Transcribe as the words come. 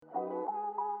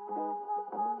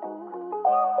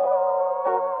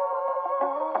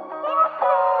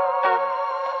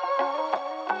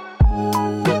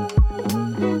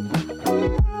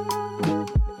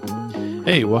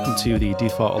Hey, welcome to the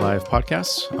Default Alive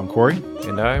podcast. I'm Corey.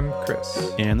 And I'm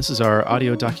Chris. And this is our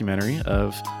audio documentary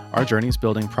of our journeys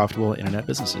building profitable internet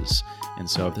businesses. And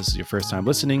so if this is your first time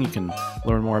listening, you can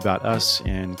learn more about us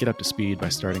and get up to speed by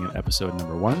starting at episode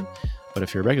number 1. But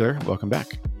if you're a regular, welcome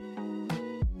back.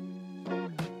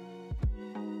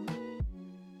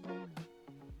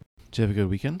 Did you have a good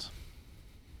weekend?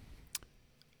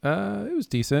 It was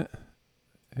decent.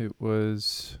 It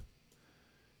was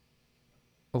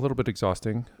a little bit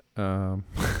exhausting. Oh,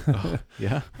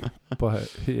 yeah? But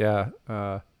yeah,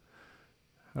 I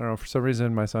don't know. For some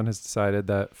reason, my son has decided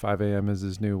that 5 a.m. is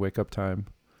his new wake up time.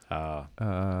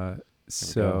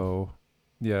 So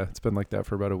yeah, it's been like that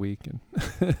for about a week. And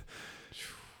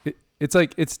it's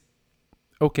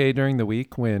okay during the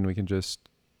week when we can just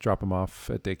drop him off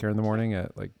at daycare in the morning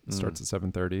at it starts at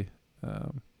 7:30.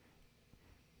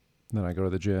 Then I go to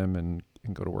the gym and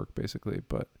go to work basically.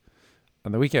 But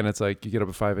on the weekend, it's like you get up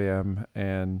at 5 a.m.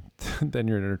 and then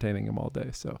you're entertaining him all day.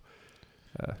 So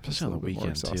especially on the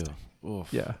weekend too.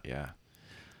 Oof. Yeah.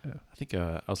 I think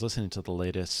I was listening to the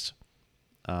latest,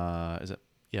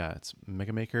 it's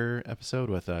Mega Maker episode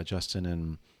with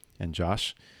Justin and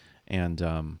Josh. And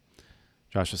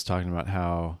Josh was talking about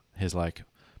how his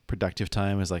productive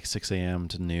time is 6 a.m.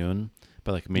 to noon,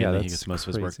 but mainly he gets most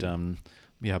of his work done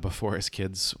before his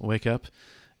kids wake up.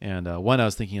 And I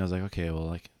was thinking, okay,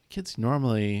 well, kids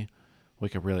normally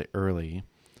wake up really early,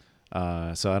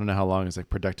 so I don't know how long his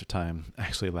productive time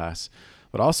actually lasts.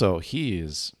 But also he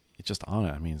is just on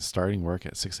it. I mean, starting work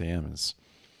at 6 a.m. is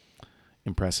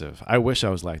impressive. I wish I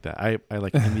was like that. I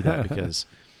envy that because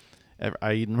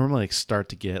I normally start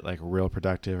to get real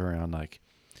productive around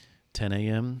 10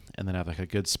 a.m. and then have a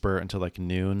good spurt until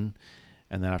noon.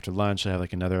 And then after lunch, I have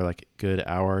another good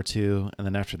hour or two. And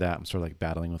then after that, I'm sort of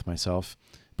battling with myself.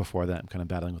 Before that, I'm kind of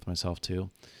battling with myself too.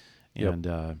 And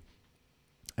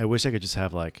I wish I could just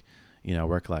have work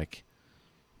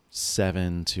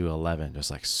 7 to 11,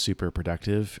 just super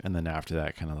productive. And then after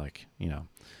that, kind of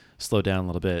slow down a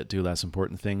little bit, do less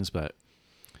important things. But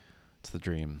it's the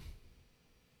dream.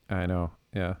 I know.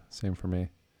 Yeah, same for me.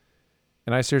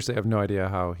 And I seriously have no idea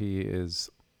how he is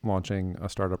launching a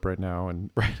startup right now and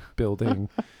building,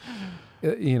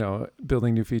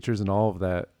 building new features and all of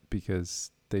that,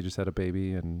 because they just had a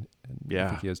baby and I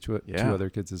think he has two other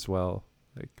kids as well.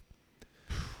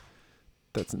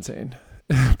 That's insane.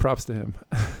 Props to him.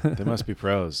 They must be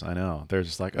pros. I know. They're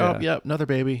just another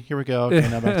baby. Here we go. Okay,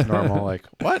 now back to normal.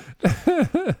 What?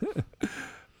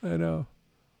 I know.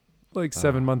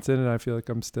 7 months in, and I feel like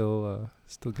I'm still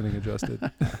getting adjusted.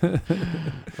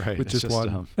 Right. With just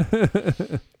one.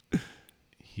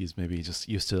 He's maybe just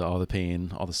used to all the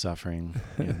pain, all the suffering,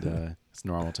 and it's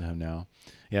normal to him now.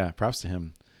 Yeah, props to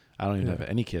him. I don't even have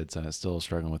any kids, and I'm still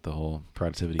struggling with the whole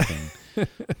productivity thing.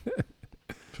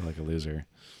 I feel like a loser.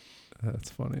 That's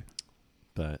funny.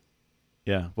 But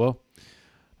yeah, well,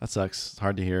 that sucks. It's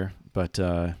hard to hear, but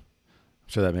I'm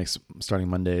sure that makes starting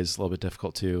Mondays a little bit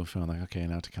difficult too. Feeling okay,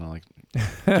 now to kind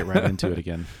of get right into it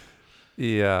again.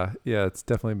 Yeah, it's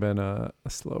definitely been a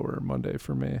slower Monday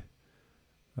for me.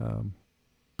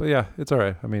 But yeah, it's all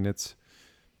right. I mean, it's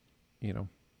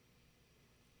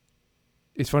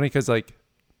funny because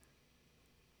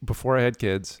before I had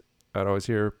kids, I'd always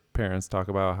hear parents talk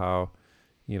about how,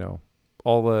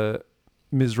 all the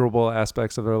miserable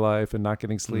aspects of their life and not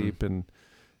getting sleep. And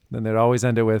then they'd always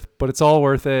end it with, but it's all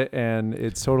worth it. And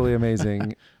it's totally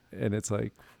amazing. And it's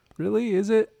really,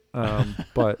 is it?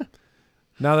 But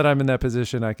now that I'm in that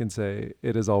position, I can say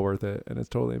it is all worth it and it's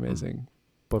totally amazing.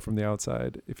 But from the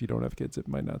outside, if you don't have kids, it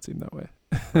might not seem that way.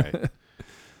 Right.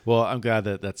 Well, I'm glad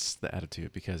that that's the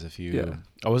attitude, because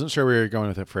I wasn't sure where you were going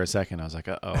with it for a second. I was like,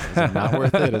 uh-oh, is it not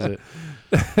worth it?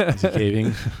 Is it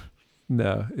caving?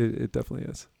 No, it definitely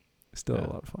is. Still a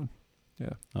lot of fun.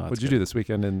 Yeah. Oh, what'd you do this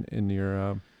weekend in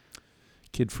your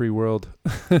kid-free world?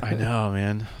 I know,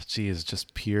 man. Geez,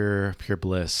 just pure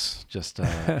bliss. Just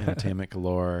entertainment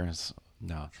galore.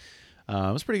 No.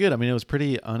 It was pretty good. I mean, it was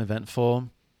pretty uneventful.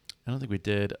 I don't think we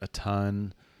did a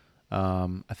ton.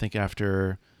 I think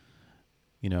after,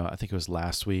 I think it was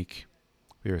last week,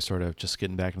 we were sort of just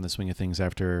getting back in the swing of things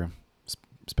after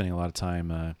spending a lot of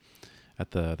time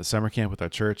at the summer camp with our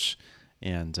church.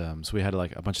 And so we had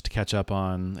a bunch to catch up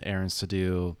on, errands to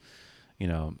do,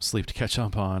 sleep to catch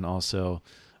up on also.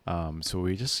 So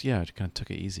we just, kind of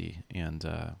took it easy and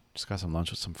just got some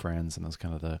lunch with some friends, and that was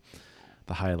kind of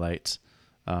the highlight.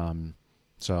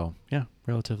 So yeah,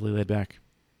 relatively laid back.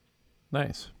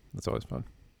 Nice. That's always fun.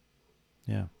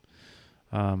 Yeah.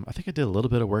 I think I did a little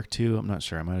bit of work too. I'm not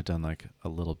sure. I might have done a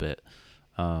little bit.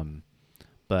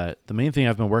 But the main thing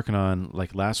I've been working on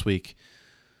last week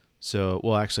So,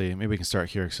 well, actually, maybe we can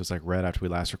start here because it's like right after we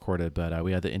last recorded. But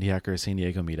we had the Indie Hacker San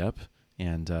Diego meetup,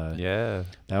 and Yeah.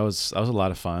 that was a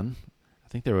lot of fun. I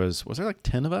think was there like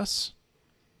 10 of us?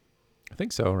 I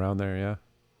think so, around there, yeah.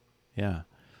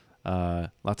 Yeah.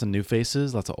 Lots of new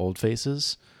faces, lots of old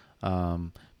faces.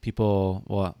 People,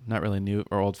 well, not really new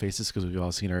or old faces because we've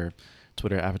all seen our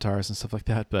Twitter avatars and stuff like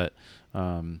that. But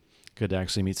good to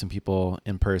actually meet some people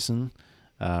in person,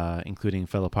 including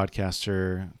fellow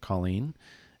podcaster Colleen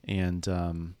and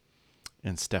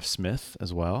Steph Smith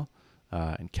as well,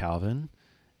 and Calvin.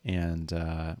 And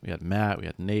we had Matt, we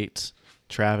had Nate,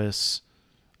 Travis,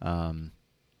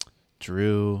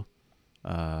 Drew.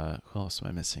 Who else am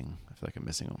I missing? I feel like I'm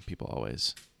missing people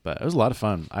always. But it was a lot of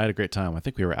fun. I had a great time. I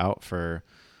think we were out for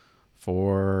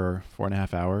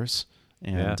 4.5 hours.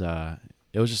 And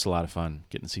it was just a lot of fun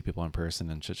getting to see people in person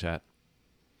and chit chat.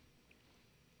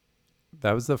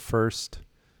 That was the first,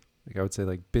 like I would say,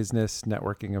 like business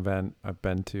networking event I've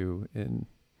been to in,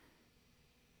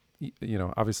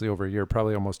 obviously over a year,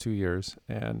 probably almost 2 years.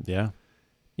 And yeah,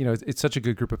 it's such a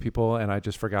good group of people, and I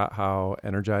just forgot how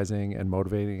energizing and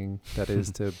motivating that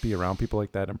is to be around people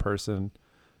like that in person.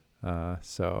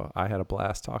 So I had a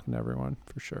blast talking to everyone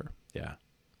for sure. Yeah,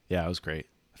 it was great.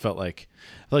 I felt like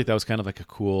that was kind of like a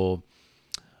cool,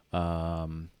 what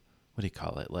do you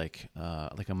call it? Like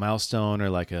a milestone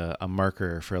or like a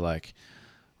marker for like,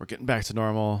 we're getting back to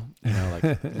normal,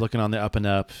 like looking on the up and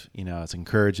up, it's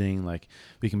encouraging. Like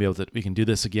we can we can do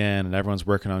this again, and everyone's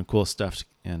working on cool stuff,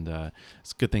 and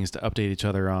it's good things to update each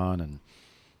other on.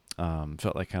 And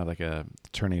felt like kind of like a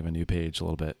turning of a new page a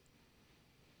little bit.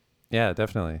 Yeah,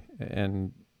 definitely.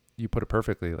 And you put it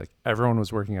perfectly. Like everyone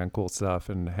was working on cool stuff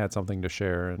and had something to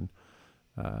share, and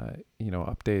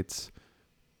updates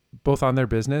both on their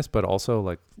business, but also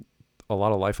like a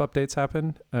lot of life updates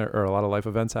happen, or a lot of life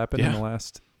events happen in the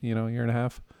last year and a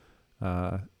half.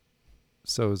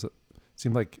 So it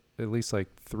seemed like at least like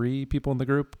 3 people in the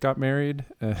group got married,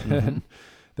 and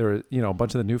there were a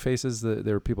bunch of the new faces. There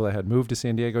were people that had moved to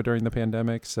San Diego during the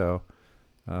pandemic, so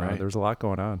there was a lot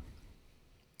going on.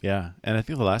 Yeah, and I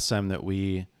think the last time that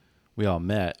we all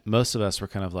met, most of us were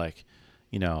kind of like,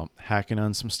 hacking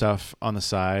on some stuff on the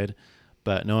side,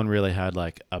 but no one really had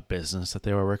like a business that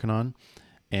they were working on.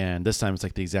 And this time it's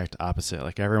like the exact opposite.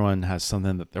 Like everyone has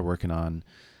something that they're working on.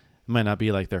 It might not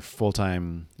be like their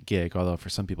full-time gig, although for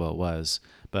some people it was,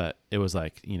 but it was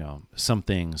like,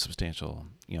 something substantial.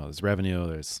 There's revenue,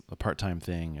 there's a part-time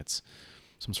thing, it's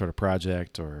some sort of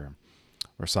project or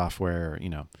software,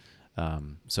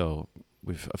 so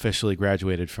we've officially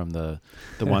graduated from the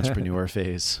entrepreneur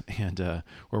phase, and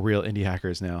we're real indie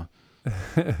hackers now.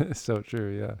 So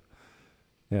true. Yeah.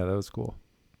 Yeah. That was cool.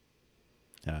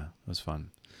 Yeah, it was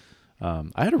fun.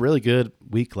 I had a really good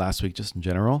week last week, just in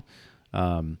general.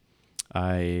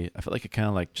 I felt like I kind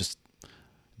of like just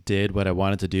did what I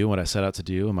wanted to do, what I set out to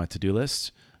do on my to-do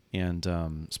list, and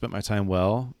spent my time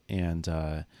well, and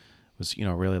was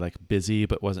really like busy,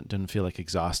 but didn't feel like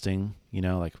exhausting.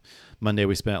 Like Monday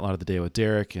we spent a lot of the day with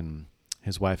Derek and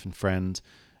his wife and friend,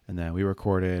 and then we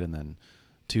recorded, and then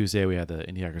Tuesday we had the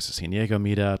Indie Hackers of San Diego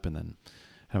meetup, and then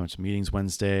had a bunch of meetings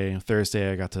Wednesday.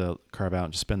 Thursday I got to carve out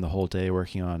and just spend the whole day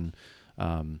working on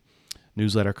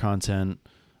newsletter content.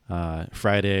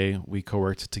 Friday we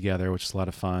co-worked together, which is a lot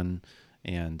of fun,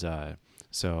 and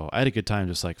so I had a good time.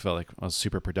 Just like felt like I was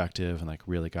super productive and like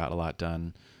really got a lot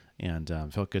done, and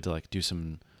felt good to like do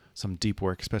some deep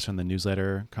work, especially on the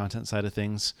newsletter content side of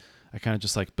things. I kind of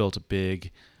just like built a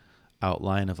big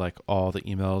outline of like all the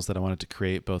emails that I wanted to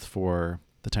create, both for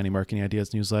the Tiny Marketing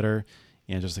Ideas newsletter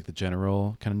and just like the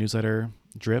general kind of newsletter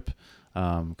drip,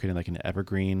 creating like an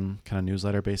evergreen kind of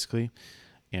newsletter basically,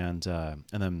 and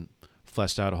then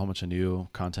fleshed out a whole bunch of new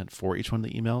content for each one of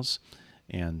the emails,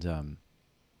 and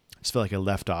just felt like I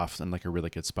left off in like a really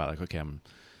good spot. Like, okay, I'm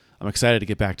excited to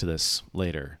get back to this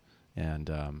later, and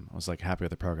I was like happy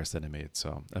with the progress that I made,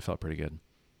 so that felt pretty good.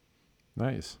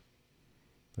 Nice,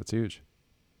 that's huge.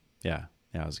 Yeah,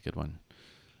 it was a good one.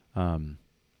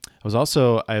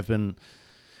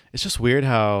 It's just weird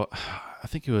how I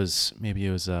think it was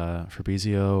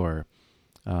Fabrizio or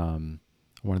one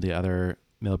of the other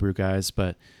Mailbrew guys,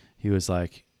 but he was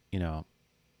like, a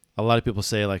lot of people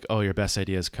say like, oh, your best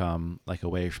ideas come like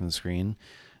away from the screen.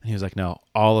 And he was like, no,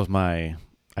 all of my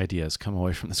ideas come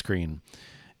away from the screen.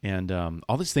 And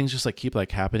all these things just like keep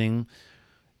like happening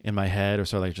in my head, or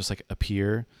sort of like just like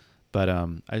appear. But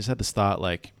I just had this thought,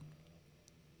 like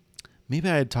maybe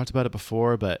I had talked about it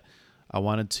before, but I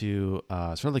wanted to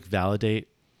sort of like validate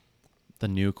the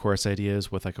new course ideas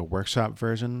with like a workshop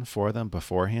version for them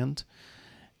beforehand.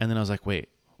 And then I was like, wait,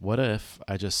 what if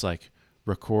I just like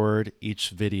record each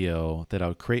video that I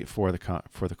would create for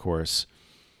the course,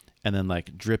 and then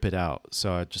like drip it out.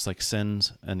 So I'd just like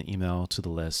send an email to the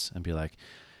list and be like,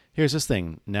 here's this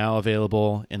thing now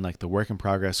available in like the work in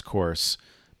progress course,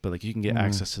 but like you can get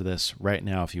access to this right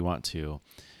now if you want to.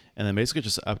 And then basically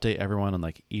just update everyone on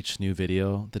like each new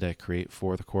video that I create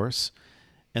for the course.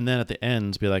 And then at the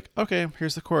end be like, okay,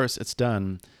 here's the course, it's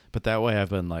done. But that way I've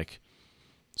been like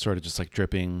sort of just like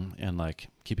dripping and like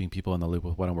keeping people in the loop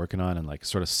with what I'm working on, and like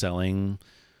sort of selling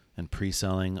and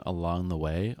pre-selling along the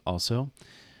way also.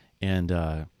 And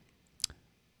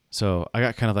so I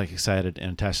got kind of like excited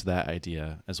and attached to that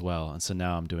idea as well. And so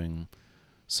now I'm doing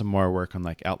some more work on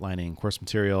like outlining course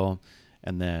material.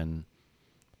 And then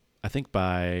I think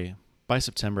by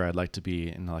September, I'd like to be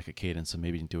in like a cadence of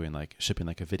maybe doing like shipping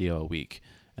like a video a week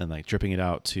and like dripping it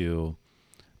out to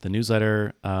the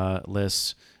newsletter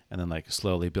lists, and then like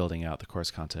slowly building out the course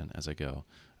content as I go.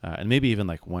 And maybe even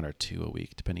like 1 or 2 a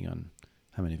week, depending on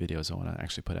how many videos I want to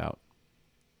actually put out.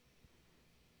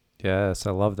 Yes,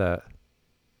 I love that.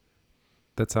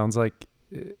 That sounds like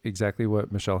exactly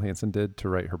what Michelle Hansen did to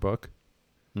write her book.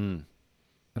 I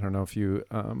don't know if you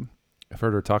have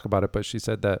heard her talk about it, but she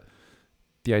said that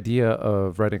the idea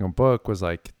of writing a book was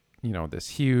like, this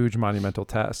huge monumental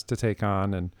task to take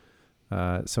on. And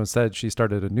so instead she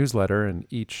started a newsletter, and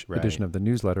each edition of the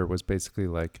newsletter was basically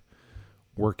like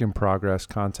work in progress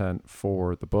content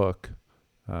for the book.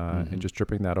 And just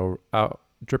dripping that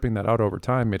out over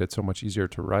time made it so much easier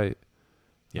to write.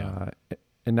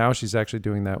 And now she's actually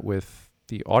doing that with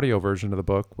the audio version of the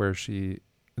book, where she,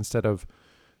 instead of,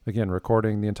 again,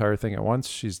 recording the entire thing at once,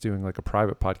 she's doing like a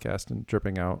private podcast and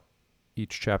dripping out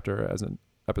each chapter as an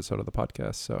episode of the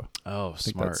podcast. So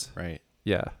smart, right?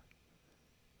 Yeah.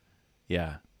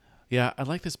 I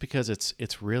like this because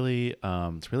it's really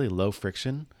low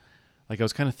friction. Like I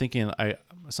was kind of thinking,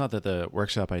 it's not that the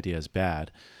workshop idea is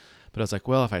bad, but I was like,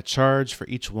 well, if I charge for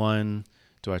each one,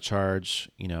 do I charge,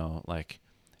 like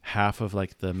half of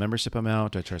like the membership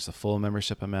amount? Do I charge the full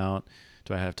membership amount?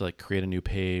 Do I have to like create a new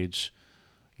page?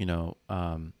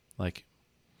 Like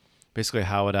basically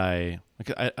how would I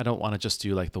don't want to just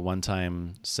do like the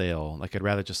one-time sale. Like I'd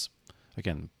rather just,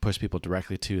 again, push people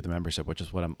directly to the membership, which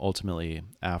is what I'm ultimately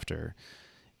after.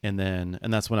 And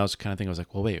that's when I was kind of thinking, I was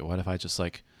like, well, wait, what if I just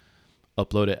like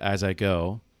upload it as I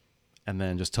go and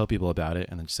then just tell people about it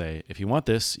and then say, if you want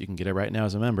this, you can get it right now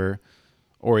as a member,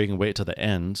 or you can wait till the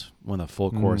end when the full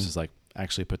course is like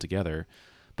actually put together.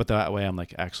 But that way I'm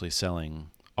like actually selling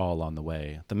all along the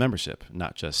way the membership,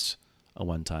 not just a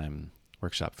one-time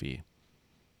workshop fee.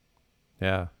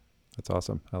 Yeah, that's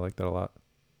awesome. I like that a lot.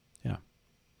 Yeah.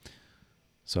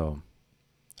 So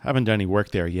I haven't done any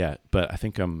work there yet, but I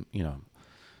think I'm,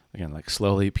 again, like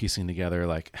slowly piecing together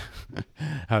like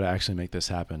how to actually make this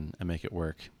happen and make it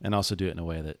work, and also do it in a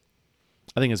way that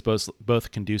I think is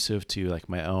both conducive to like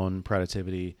my own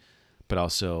productivity, but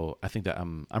also I think that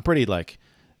I'm pretty like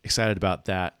excited about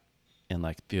that, and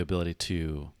like the ability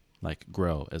to like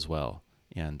grow as well.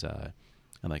 And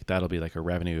like that'll be like a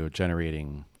revenue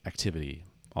generating activity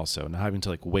also, not having to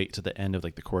like wait to the end of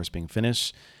like the course being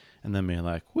finished and then being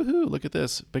like, woohoo, look at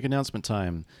this big announcement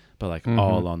time. But like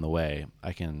all along the way,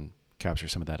 I can capture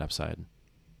some of that upside.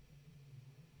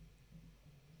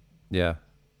 Yeah,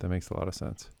 that makes a lot of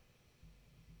sense.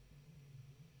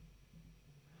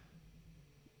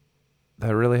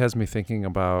 That really has me thinking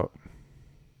about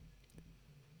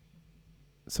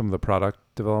some of the product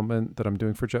development that I'm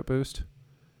doing for JetBoost.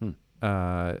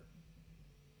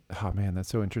 Oh man, that's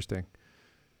so interesting.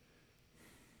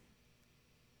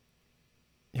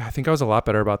 Yeah, I think I was a lot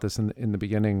better about this in the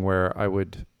beginning, where I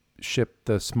would ship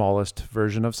the smallest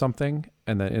version of something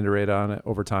and then iterate on it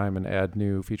over time and add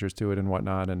new features to it and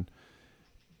whatnot. And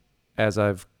as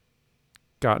I've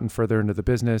gotten further into the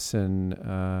business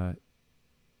and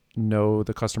know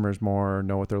the customers more,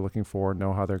 know what they're looking for,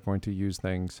 know how they're going to use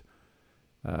things.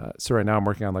 So right now I'm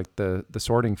working on like the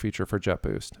sorting feature for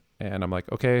JetBoost, and I'm like,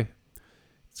 okay,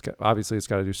 obviously it's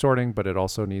got to do sorting, but it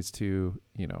also needs to,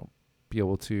 be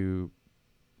able to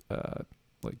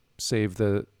like save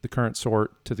the current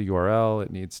sort to the URL.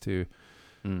 It needs to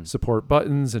support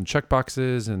buttons and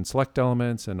checkboxes and select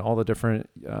elements and all the different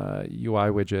UI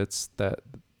widgets that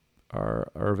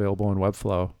are available in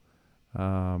Webflow.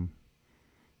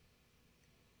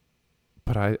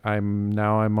 But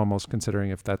I'm almost considering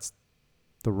if that's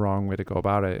the wrong way to go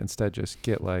about it. Instead, just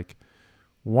get like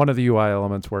one of the UI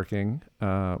elements working,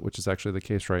 which is actually the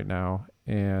case right now,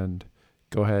 and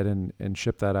go ahead and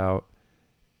ship that out,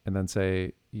 and then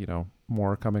say,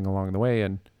 more coming along the way.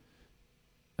 And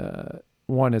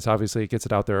one is obviously it gets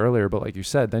it out there earlier, but like you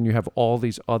said, then you have all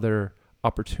these other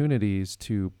opportunities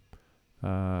to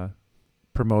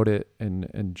promote it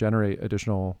and generate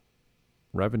additional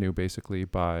revenue basically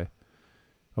by,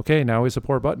 okay, now we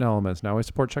support button elements. Now we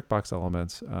support checkbox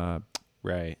elements.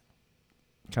 Right.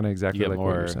 Kind of exactly like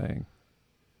what you're saying.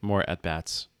 More at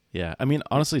bats. Yeah. I mean,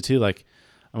 honestly too, like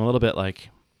I'm a little bit like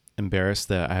embarrassed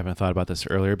that I haven't thought about this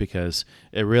earlier, because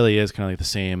it really is kind of like the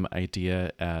same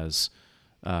idea as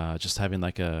just having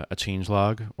like a change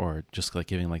log, or just like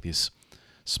giving like these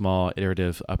small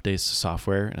iterative updates to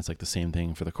software. And it's like the same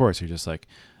thing for the course. You're just like,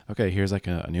 okay, here's like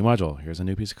a new module. Here's a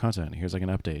new piece of content. Here's like an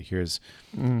update.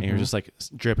 And you're just like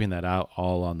dripping that out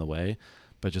all on the way,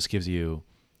 but it just gives you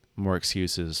more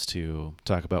excuses to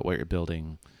talk about what you're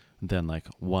building than like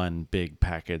one big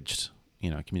packaged,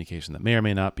 communication that may or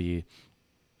may not be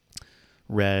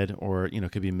read, or,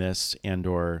 could be missed, and,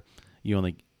 or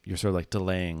you're sort of like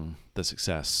delaying the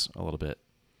success a little bit.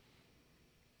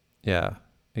 Yeah,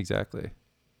 exactly.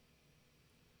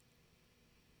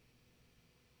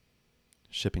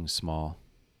 Shipping small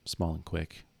and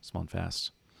quick, small and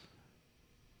fast.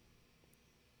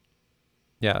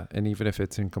 Yeah. And even if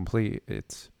it's incomplete,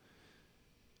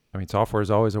 software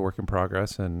is always a work in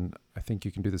progress. And I think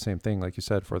you can do the same thing, like you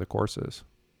said, for the courses.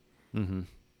 Mm-hmm.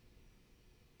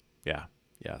 Yeah.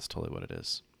 Yeah. That's totally what it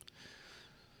is.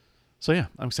 So yeah,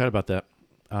 I'm excited about that.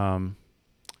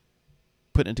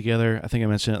 Putting it together. I think I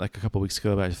mentioned it like a couple weeks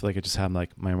ago, but I feel like I just have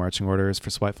like my marching orders for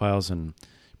swipe files, and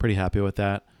pretty happy with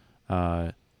that.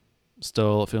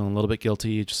 Still feeling a little bit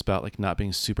guilty just about like not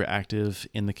being super active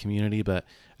in the community, but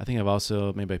I think I've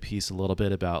also made my peace a little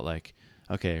bit about like,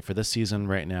 okay, for this season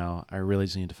right now, I really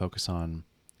just need to focus on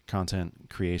content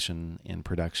creation and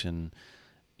production,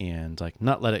 and like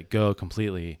not let it go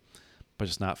completely, but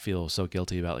just not feel so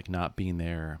guilty about like not being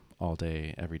there all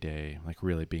day, every day, like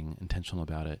really being intentional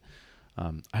about it.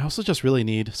 I also just really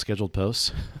need scheduled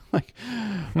posts. Like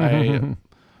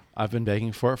I've been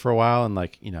begging for it for a while, and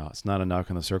like, it's not a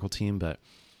knock on the Circle team, but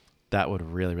that would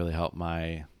really, really help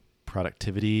my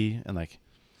productivity and like,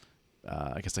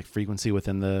 I guess like frequency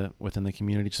within the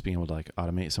community, just being able to like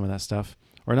automate some of that stuff,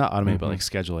 or not automate, but like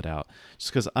schedule it out,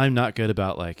 just because I'm not good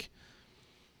about like,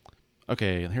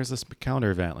 okay, here's this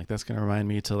calendar event. Like that's going to remind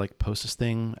me to like post this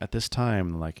thing at this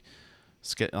time. Like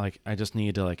I just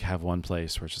need to like have one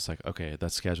place where it's just like, okay,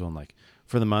 that's scheduled. And like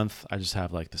for the month, I just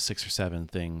have like the 6 or 7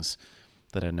 things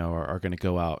that I know are going to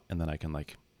go out, and then I can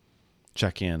like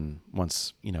check in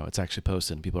once, it's actually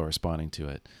posted and people are responding to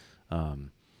it.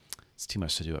 It's too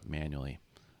much to do it manually.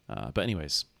 But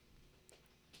anyways,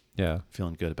 yeah,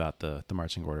 feeling good about the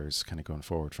marching orders kind of going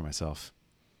forward for myself.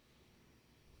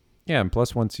 Yeah. And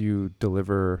plus, once you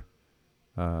deliver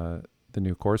the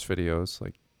new course videos,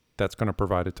 like that's going to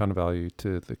provide a ton of value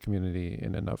to the community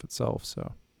in and of itself.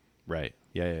 So, right.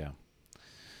 Yeah.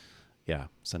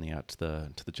 Sending out to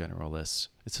the general list.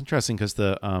 It's interesting because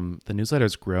the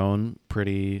newsletter's grown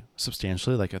pretty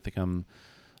substantially. Like I think I'm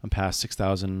past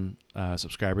 6,000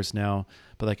 subscribers now,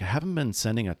 but like I haven't been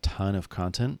sending a ton of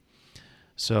content.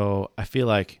 So I feel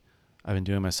like I've been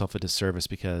doing myself a disservice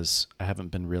because I haven't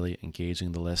been really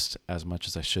engaging the list as much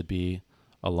as I should be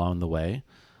along the way.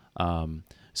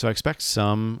 So I expect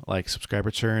some like subscriber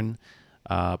churn,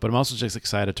 but I'm also just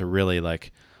excited to really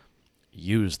like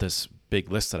use this big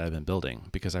list that I've been building,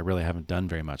 because I really haven't done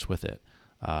very much with it.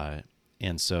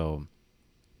 And so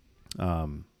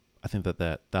I think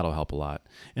that'll help a lot.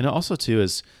 And also too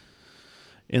is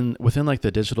within like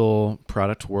the digital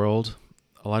product world,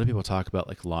 a lot of people talk about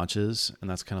like launches, and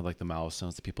that's kind of like the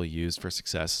milestones that people use for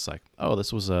success. It's like, oh,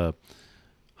 this was a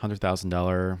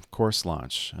 $100,000 course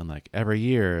launch, and like every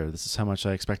year, this is how much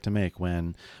I expect to make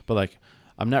but like,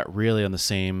 I'm not really on the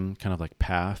same kind of like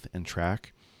path and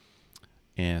track,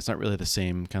 and it's not really the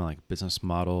same kind of like business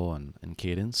model and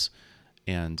cadence.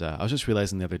 And I was just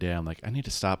realizing the other day, I'm like, I need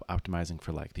to stop optimizing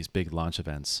for like these big launch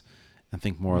events and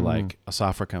think more like a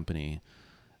software company.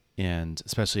 And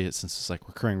especially since it's like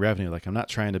recurring revenue, like I'm not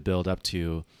trying to build up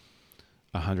to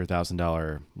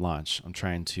 $100,000 launch. I'm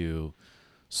trying to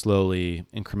slowly,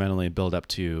 incrementally build up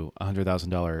to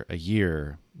 $100,000 a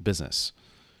year business.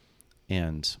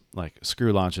 And like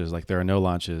screw launches, like there are no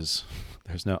launches.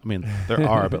 There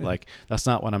are, but like that's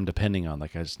not what I'm depending on.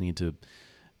 Like I just need to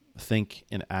think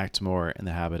and act more in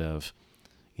the habit of,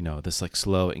 this like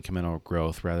slow incremental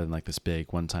growth rather than like this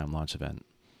big one-time launch event.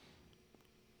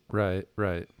 Right.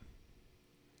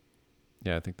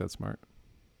 Yeah, I think that's smart.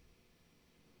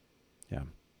 Yeah.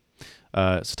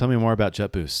 So tell me more about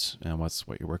JetBoost and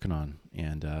what you're working on,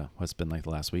 and what's been like the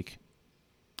last week.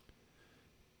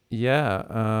 Yeah.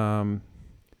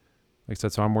 Like I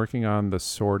said, so I'm working on the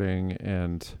sorting,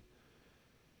 and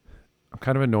I'm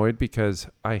kind of annoyed because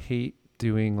I hate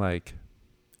doing like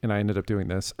and I ended up doing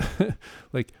this,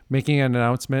 like making an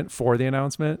announcement for the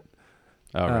announcement.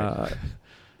 Oh, right. Well,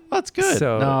 that's good.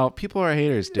 So, no, people are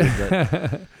haters, dude.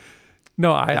 But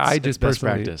no, I just best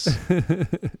personally, practice.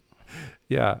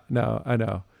 Yeah, no, I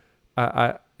know.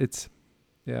 It's,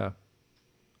 yeah.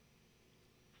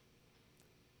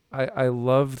 I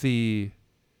love the,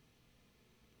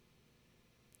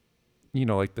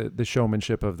 like the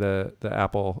showmanship of the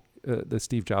Apple, the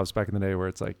Steve Jobs back in the day, where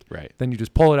it's like, right. Then you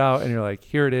just pull it out and you're like,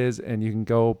 here it is, and you can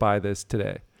go buy this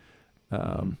today.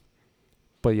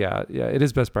 But yeah, it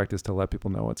is best practice to let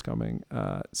people know what's coming.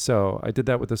 So I did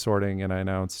that with the sorting, and I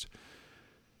announced.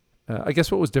 I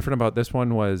guess what was different about this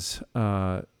one was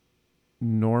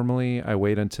normally I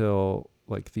wait until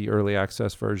like the early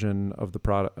access version of the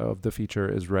product of the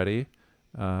feature is ready,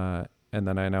 and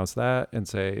then I announce that and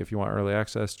say, if you want early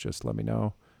access, just let me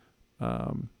know.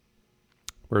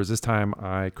 Whereas this time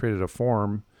I created a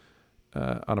form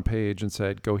on a page and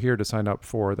said, go here to sign up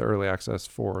for the early access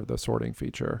for the sorting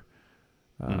feature.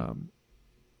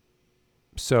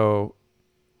 So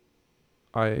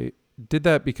I did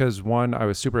that because, one, I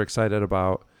was super excited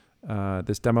about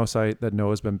this demo site that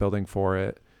Noah's been building for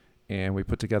it. And we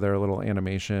put together a little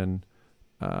animation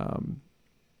kind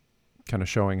of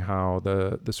showing how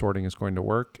the sorting is going to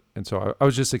work. And so I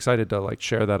was just excited to like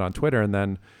share that on Twitter. And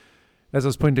then as I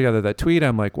was putting together that tweet,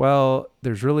 I'm like, well,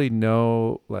 there's really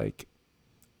no like,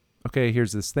 okay,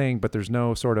 here's this thing, but there's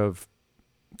no sort of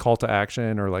call to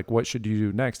action or like, what should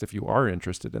you do next if you are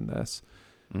interested in this?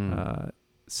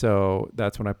 So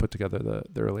that's when I put together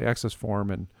the early access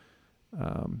form, and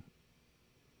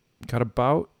got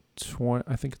about 20,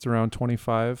 I think it's around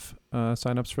 25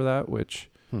 signups for that, which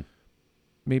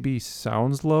maybe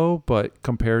sounds low, but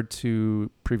compared to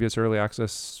previous early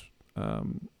access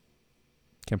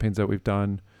campaigns that we've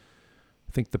done,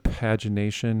 I think the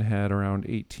Pagination had around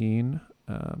 18.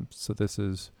 So this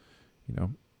is,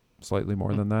 slightly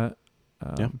more than that.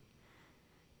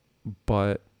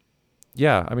 But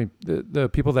yeah, I mean, the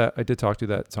people that I did talk to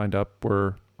that signed up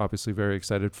were obviously very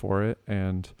excited for it,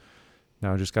 and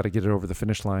now I just got to get it over the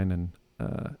finish line.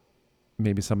 And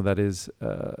maybe some of that is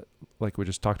like we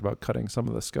just talked about, cutting some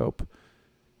of the scope.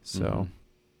 So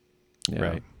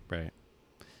yeah. Right.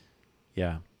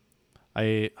 Yeah.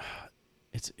 It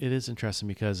is interesting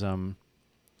because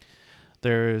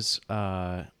there's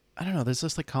I don't know, there's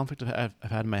this like conflict I've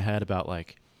had in my head about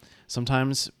like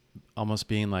sometimes almost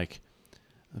being like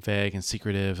vague and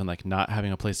secretive and like not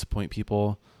having a place to point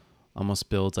people almost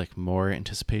builds like more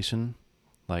anticipation.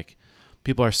 Like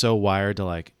people are so wired to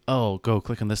like, oh, go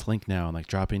click on this link now and like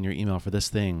drop in your email for this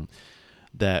thing,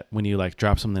 that when you like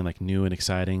drop something like new and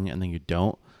exciting and then you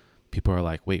don't, people are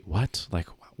like, wait, what? Like,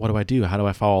 what do I do? How do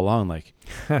I follow along? Like,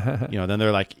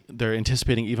 then they're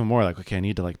anticipating even more, like, okay, I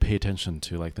need to like pay attention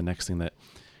to like the next thing that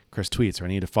Chris tweets, or I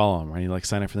need to follow him, or I need to like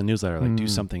sign up for the newsletter, like do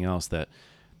something else that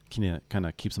kind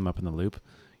of keeps them up in the loop.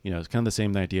 It's kind of the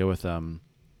same idea with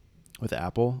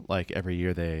Apple. Like every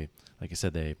year they, like I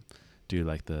said, they do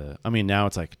like now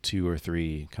it's like 2 or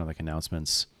 3 kind of like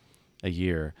announcements a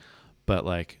year, but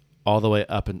like all the way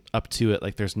up to it,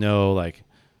 like there's no like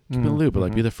keep in the loop, or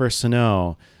like be the first to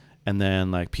know. And then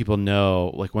like people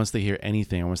know, like once they hear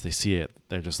anything or once they see it,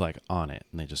 they're just like on it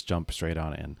and they just jump straight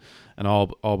on it. And all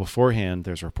beforehand,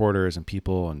 there's reporters and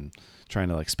people and trying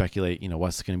to like speculate,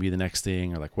 what's going to be the next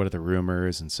thing, or like what are the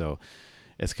rumors. And so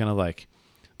it's kind of like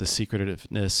the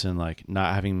secretiveness and like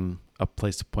not having a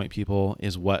place to point people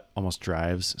is what almost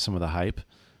drives some of the hype.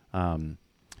 But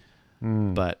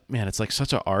man, it's like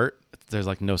such an art. There's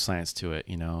like no science to it.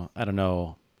 I don't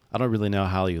know. I don't really know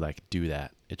how you like do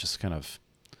that. It just kind of,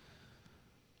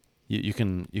 you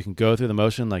can go through the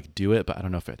motion, like do it, but I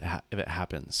don't know if it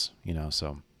happens,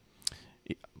 so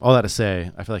all that to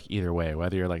say, I feel like either way,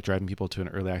 whether you're like driving people to an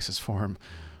early access form,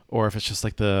 or if it's just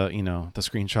like the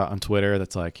screenshot on Twitter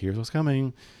that's like, here's what's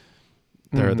coming,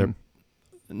 they're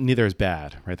neither is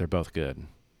bad, right? They're both good.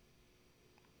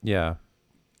 Yeah.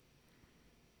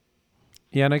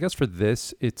 And I guess for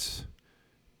this, the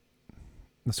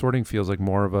sorting feels like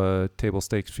more of a table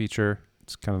stakes feature.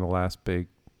 It's kind of the last big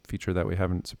feature that we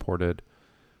haven't supported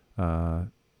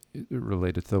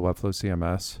related to the Webflow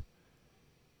CMS.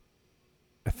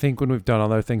 I think when we've done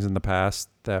other things in the past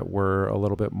that were a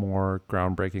little bit more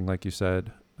groundbreaking, like you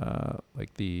said,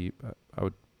 like I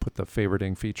would put the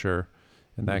favoriting feature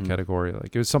in that category.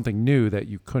 Like it was something new that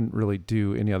you couldn't really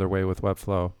do any other way with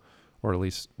Webflow, or at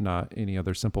least not any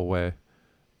other simple way.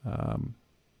 I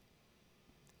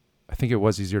think it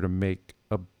was easier to make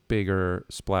a bigger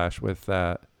splash with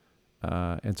that,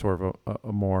 and sort of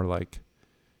a more like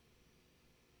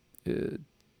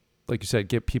like you said,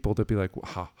 get people to be like,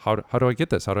 how do I get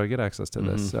this? How do I get access to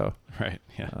this? So right.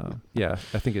 Yeah.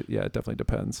 I think it definitely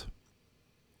depends.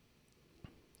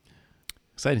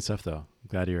 Exciting stuff though.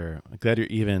 Glad you're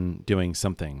even doing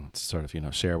something to sort of,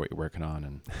 share what you're working on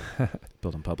and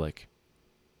build in public.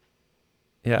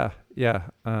 Yeah.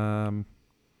 I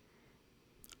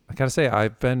gotta say,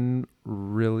 I've been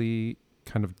really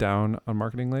kind of down on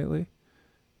marketing lately.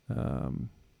 I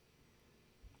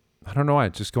don't know why.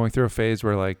 Just going through a phase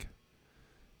where like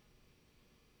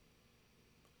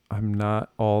I'm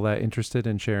not all that interested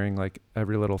in sharing like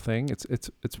every little thing. It's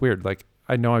weird. Like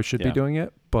I know I should be doing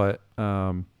it, but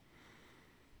I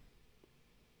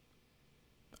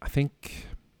think,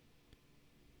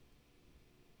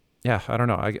 I don't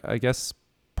know. I guess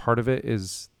part of it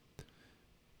is,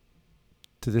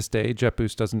 to this day,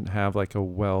 JetBoost doesn't have like a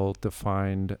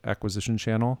well-defined acquisition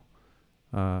channel,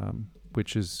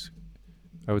 which is,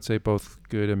 I would say, both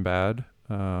good and bad.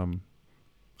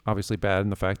 Obviously bad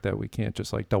in the fact that we can't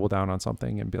just like double down on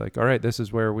something and be like, all right, this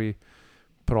is where we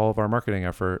put all of our marketing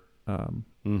effort.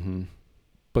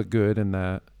 But good in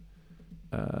that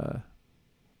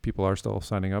people are still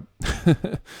signing up.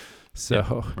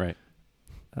 So, right.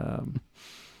 I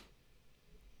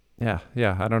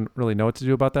don't really know what to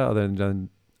do about that other than,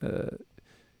 like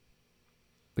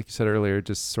you said earlier,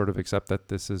 just sort of accept that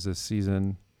this is a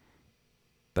season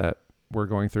that we're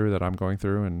going through, that I'm going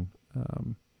through, and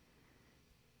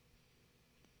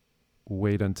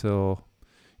wait until,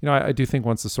 I do think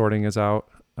once the sorting is out,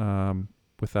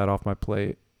 with that off my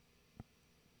plate,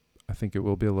 I think it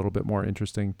will be a little bit more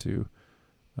interesting to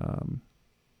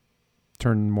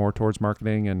turn more towards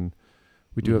marketing, and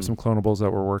we do have some clonables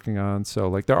that we're working on. So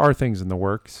like there are things in the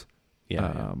works.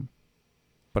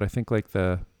 But I think like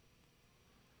I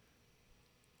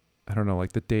don't know,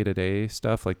 like the day-to-day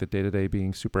stuff, like the day-to-day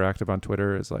being super active on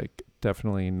Twitter is like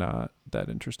definitely not that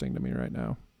interesting to me right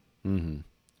now.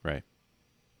 Right.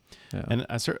 Yeah. And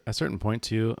at a certain point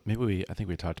too, I think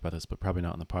we talked about this, but probably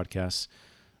not on the podcast.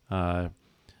 I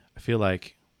feel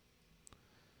like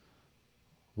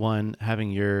one,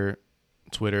 having your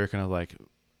Twitter kind of like,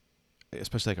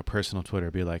 especially like a personal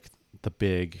Twitter, be like the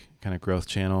big kind of growth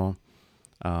channel,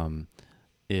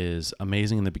 is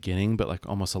amazing in the beginning, but like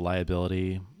almost a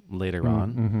liability later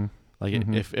on. Like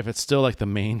if it's still like the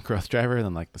main growth driver,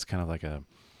 then like that's kind of like a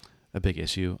big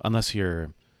issue, unless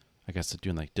you're, I guess,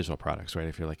 doing like digital products, right?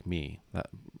 If you're like me, that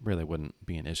really wouldn't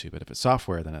be an issue. But if it's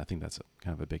software, then I think that's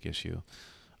kind of a big issue.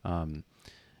 And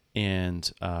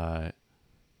the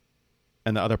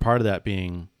other part of that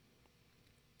being,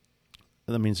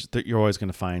 that means that you're always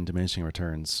going to find diminishing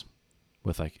returns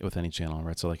with any channel,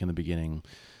 right? So like in the beginning,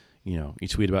 you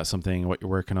tweet about something, what you're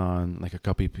working on, like a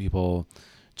couple of people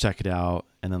check it out,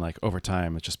 and then like over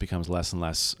time it just becomes less and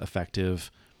less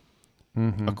effective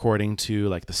according to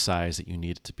like the size that you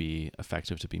need it to be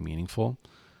effective to be meaningful.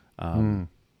 And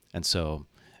so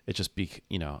it just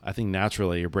I think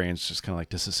naturally your brain just kind of like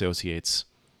disassociates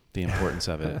the importance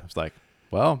of it. It's like,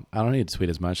 well, I don't need to tweet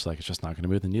as much, like it's just not going to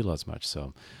move the needle as much, so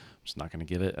I'm just not going to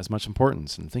give it as much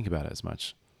importance and think about it as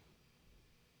much.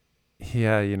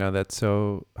 Yeah, that's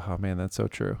so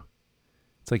true.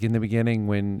 It's like in the beginning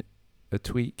when a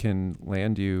tweet can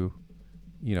land you,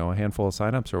 a handful of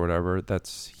signups or whatever,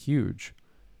 that's huge.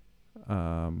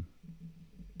 But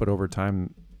over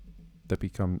time that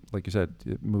become, like you said,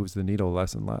 it moves the needle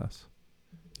less and less.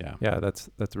 Yeah, that's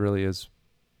really is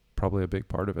probably a big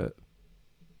part of it.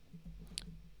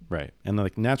 Right. And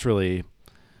like naturally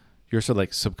you're sort of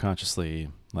like subconsciously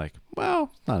like,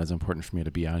 well, it's not as important for me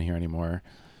to be on here anymore.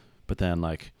 But then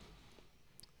like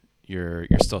you're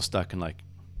still stuck in the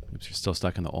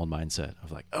old mindset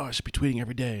of like, oh, I should be tweeting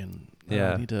every day and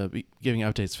I need to be giving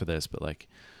updates for this. But like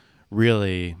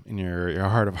really in your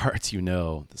heart of hearts,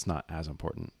 it's not as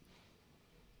important.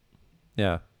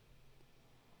 Yeah.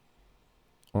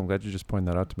 Well, I'm glad you just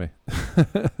pointed that out to me.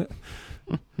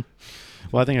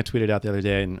 Well, I think I tweeted out the other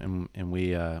day and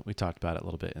we talked about it a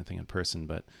little bit, I think in person,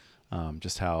 but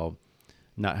just how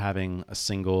not having a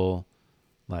single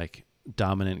like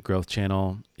dominant growth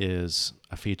channel is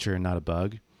a feature and not a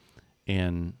bug.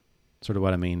 And sort of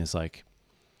what I mean is like,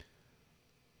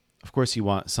 of course you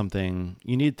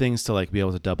need things to like be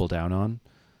able to double down on,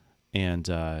 and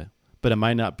but it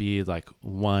might not be like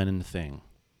one thing.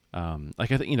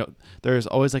 Like I think, there's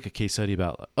always like a case study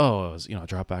about,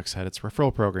 Dropbox had its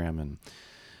referral program and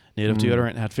Native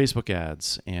Deodorant had Facebook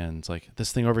ads, and like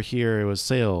this thing over here was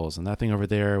sales and that thing over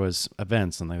there was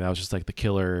events, and like that was just like the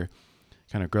killer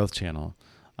kind of growth channel.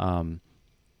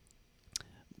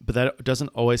 But that doesn't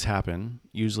always happen.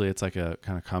 Usually it's like a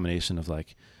kind of combination of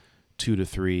like 2 to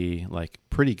 3 like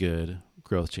pretty good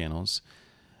growth channels.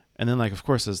 And then like, of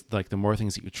course, as like the more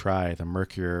things that you try, the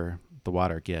murkier the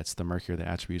water gets, the murkier the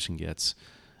attribution gets.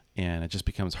 And it just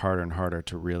becomes harder and harder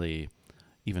to really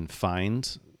even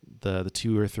find the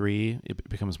 2 or 3. It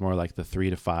becomes more like the 3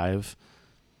 to 5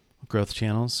 growth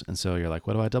channels. And so you're like,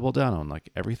 what do I double down on? Like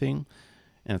everything?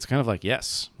 And it's kind of like,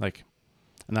 yes, like,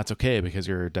 and that's okay because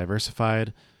you're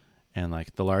diversified. And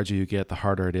like the larger you get, the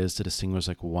harder it is to distinguish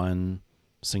like one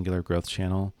singular growth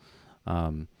channel.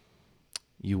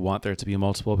 You want there to be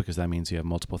multiple because that means you have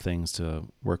multiple things to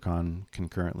work on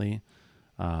concurrently.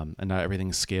 And not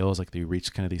everything scales, like you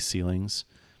reach kind of these ceilings.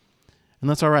 And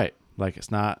that's all right. Like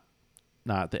it's not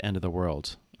the end of the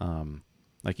world.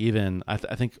 Like even, I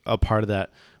think a part of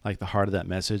that, like the heart of that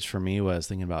message for me was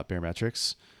thinking about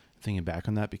Baremetrics, thinking back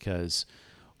on that because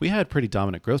we had pretty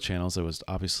dominant growth channels. There was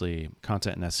obviously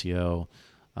content and SEO.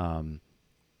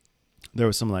 There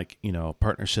was some like,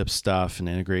 partnership stuff and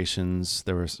integrations.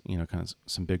 There was, kind of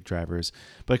some big drivers,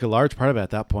 but like a large part of it at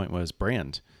that point was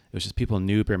brand. It was just people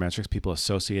knew Baremetrics, people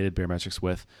associated Baremetrics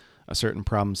with a certain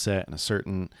problem set and a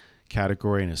certain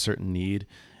category and a certain need.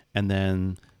 And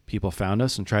then people found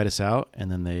us and tried us out.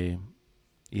 And then they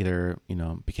either,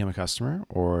 became a customer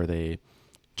or they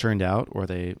churned out or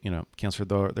they, canceled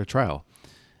their trial.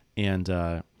 And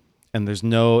there's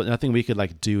nothing we could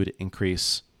like do to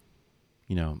increase,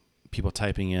 people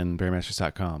typing in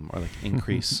baremetrics.com or like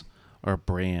increase our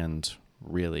brand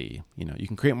really. You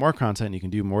can create more content, you can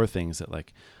do more things that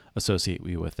like associate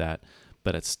you with that,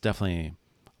 but it's definitely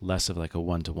less of like a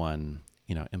one-to-one,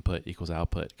 input equals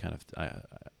output kind of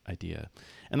idea.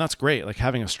 And that's great. Like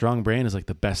having a strong brand is like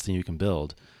the best thing you can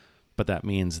build, but that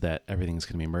means that everything's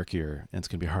going to be murkier and it's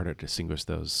going to be harder to distinguish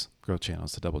those growth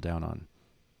channels to double down on.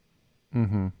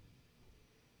 Mm-hmm.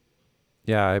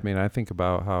 Yeah. I mean, I think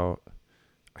about how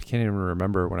I can't even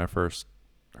remember when I first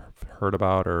heard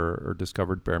about or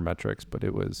discovered Baremetrics, but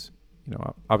it was,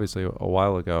 obviously a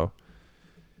while ago.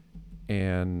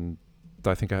 And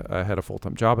I think I had a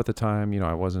full-time job at the time.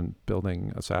 I wasn't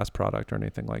building a SaaS product or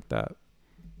anything like that,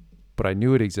 but I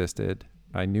knew it existed.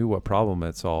 I knew what problem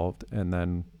it solved. And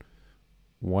then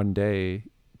one day,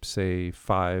 say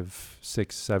 5,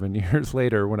 6, 7 years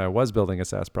later, when I was building a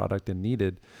SaaS product and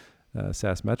needed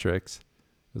SaaS metrics,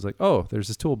 it was like, oh, there's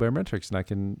this tool, Baremetrics, and I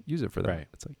can use it for that. Right.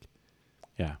 It's like,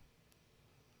 yeah.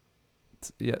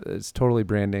 It's totally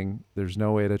branding. There's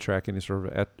no way to track any sort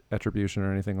of attribution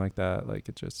or anything like that. Like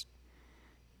it just,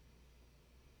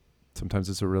 sometimes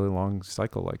it's a really long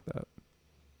cycle like that.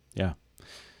 Yeah.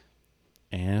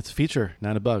 And it's a feature,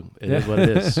 not a bug. It is what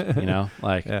it is,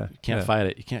 like you can't fight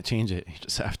it. You can't change it. You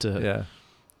just have to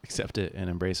accept it and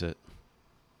embrace it.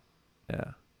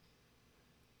 Yeah.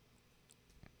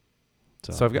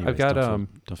 So I've got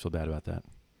don't feel bad about that.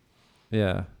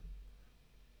 Yeah.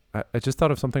 I just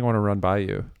thought of something I want to run by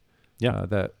you. Yeah.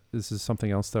 That this is something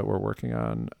else that we're working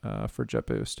on for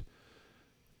JetBoost.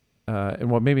 And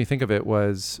what made me think of it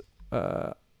was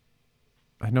I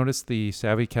noticed the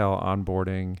SavvyCal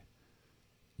onboarding.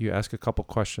 You ask a couple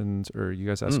questions, or you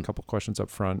guys ask a couple questions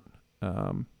up front. If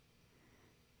I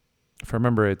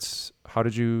remember, it's how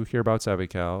did you hear about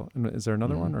SavvyCal? And is there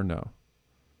another one or no?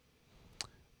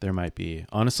 There might be.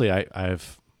 Honestly, I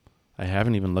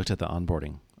haven't even looked at the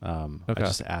onboarding. I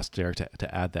just asked Derek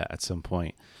to add that at some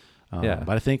point. But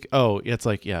I think, it's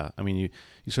like, I mean, you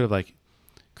sort of like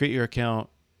create your account,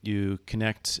 you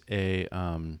connect a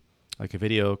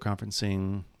video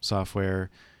conferencing software,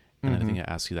 and I think it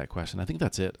asks you that question. I think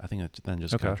that's it. I think it then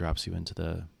just kind of drops you into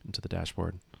the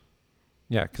dashboard.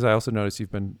 Yeah, because I also noticed you've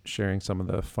been sharing some of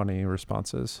the funny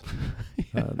responses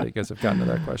that you guys have gotten to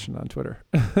that question on Twitter.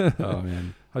 Oh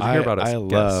man, how'd you hear about us? I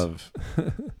love.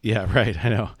 Yeah, right. I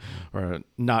know, or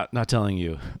not telling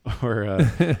you, or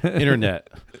internet.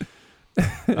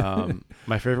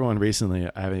 My favorite one recently,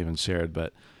 I haven't even shared,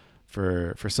 but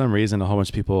for some reason, a whole bunch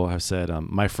of people have said,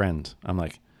 "My friend." I'm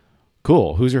like,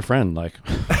 "Cool. Who's your friend?" Like,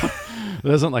 it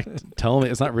doesn't like tell me.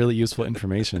 It's not really useful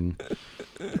information.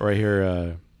 Or I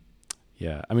hear.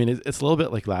 Yeah, I mean, it's a little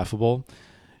bit like laughable.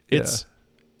 It's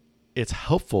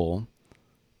helpful,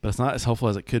 but it's not as helpful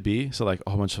as it could be. So like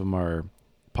a whole bunch of them are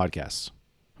podcasts.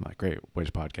 I'm like, great,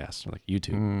 which podcast? Or like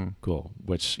YouTube, cool.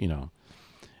 Which, and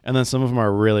then some of them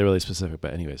are really, really specific.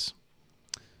 But anyways,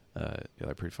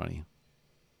 they're pretty funny.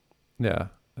 Yeah,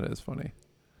 that is funny.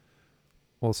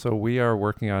 Well, so we are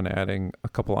working on adding a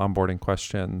couple onboarding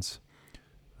questions,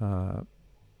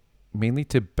 mainly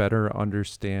to better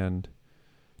understand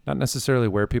not necessarily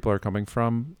where people are coming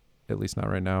from, at least not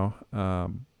right now,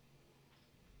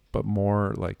 but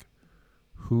more like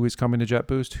who is coming to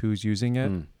JetBoost, who's using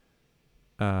it.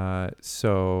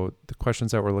 So the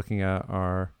questions that we're looking at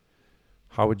are,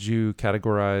 how would you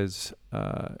categorize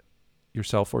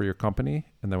yourself or your company.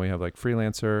 And then we have like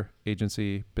freelancer,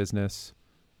 agency, business,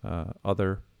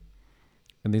 other,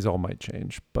 and these all might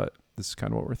change, but this is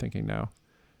kind of what we're thinking now.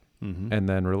 Mm-hmm. And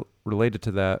then related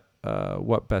to that,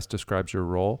 what best describes your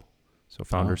role? So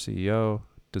founder, CEO,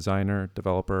 designer,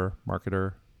 developer,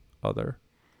 marketer, other.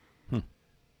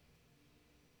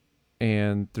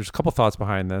 And there's a couple thoughts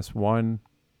behind this. One,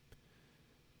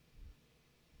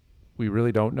 we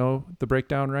really don't know the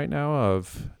breakdown right now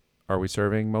of, are we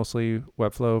serving mostly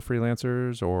Webflow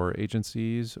freelancers or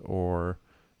agencies or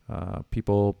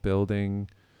people building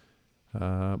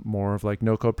more of like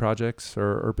no-code projects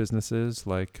or businesses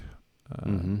like,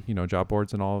 job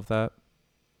boards and all of that.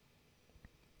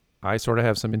 I sort of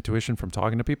have some intuition from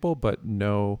talking to people, but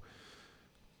no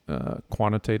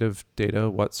quantitative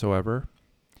data whatsoever.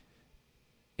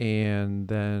 And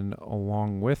then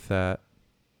along with that,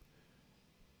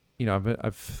 I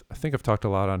think I've talked a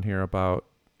lot on here about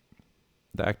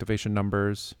the activation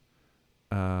numbers,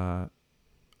 how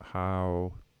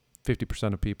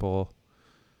 50% of people,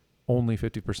 only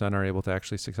 50% are able to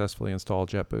actually successfully install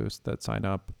JetBoost that sign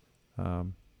up.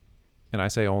 And I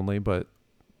say only, but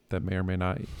that may or may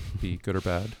not be good or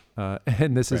bad.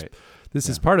 And this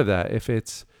is part of that. If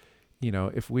it's,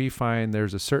 if we find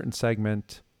there's a certain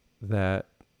segment that,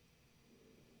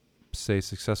 say,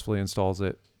 successfully installs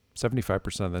it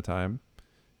 75% of the time,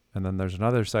 and then there's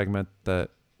another segment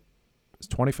that is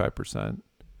 25%,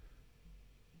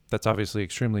 that's obviously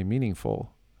extremely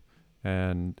meaningful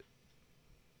and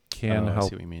can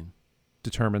help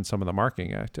determine some of the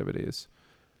marketing activities.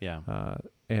 Yeah.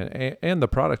 And the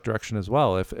product direction as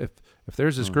well. If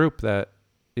there's this group that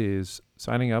is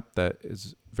signing up that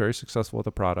is very successful with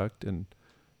the product, and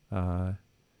then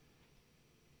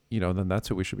that's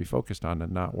what we should be focused on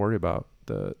and not worry about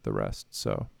the rest.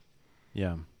 So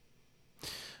yeah,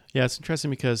 it's interesting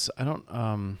because I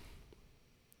don't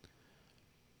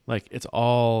like, it's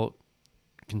all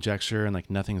conjecture and like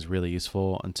nothing's really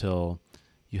useful until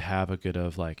you have a good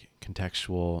amount of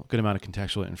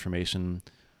contextual information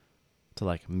to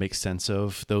like make sense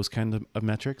of those kind of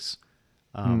metrics.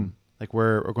 Like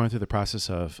we're going through the process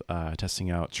of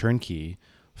testing out Churnkey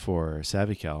for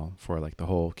SavvyCal for like the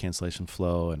whole cancellation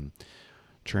flow and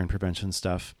churn prevention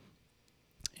stuff.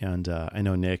 And I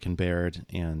know Nick and Baird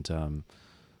and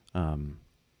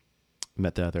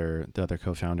met the other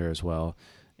co-founder as well.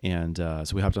 And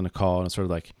so we hopped on a call and sort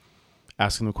of like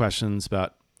asking them questions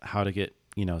about how to get,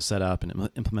 set up and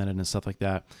implemented and stuff like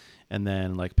that. And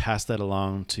then like pass that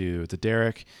along to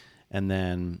Derek. And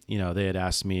then, they had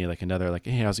asked me like another, like,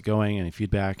 hey, how's it going? Any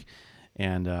feedback?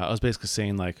 And I was basically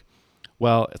saying like,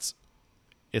 well, it's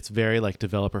very like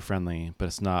developer friendly, but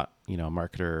it's not,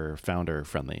 marketer founder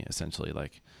friendly, essentially.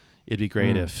 Like it'd be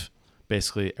great if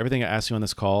basically everything I asked you on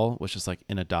this call was just like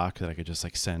in a doc that I could just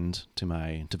like send to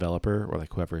my developer or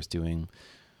like whoever is doing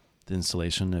the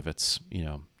installation, if it's,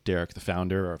 Derek, the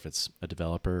founder, or if it's a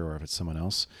developer or if it's someone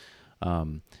else.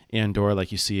 Or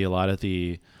like you see a lot of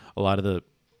the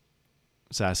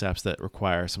SaaS apps that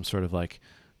require some sort of like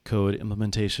code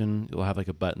implementation, you'll have like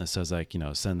a button that says like,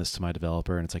 send this to my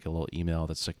developer, and it's like a little email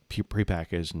that's like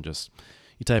prepackaged, and just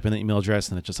you type in the email address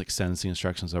and it just like sends the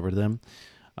instructions over to them.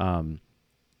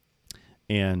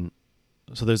 And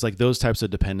so there's like those types of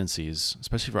dependencies,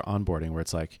 especially for onboarding, where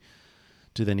it's like,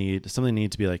 does something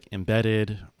need to be like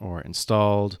embedded or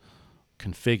installed,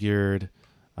 configured?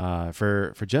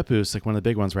 For JetBoost, like one of the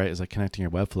big ones, right, is like connecting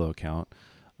your Webflow account.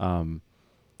 I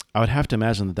would have to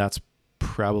imagine that that's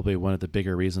probably one of the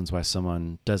bigger reasons why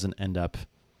someone doesn't end up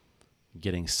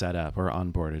getting set up or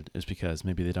onboarded, is because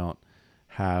maybe they don't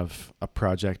have a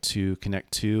project to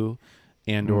connect to,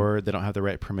 or they don't have the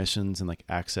right permissions and like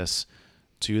access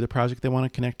to the project they want to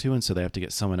connect to, and so they have to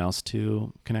get someone else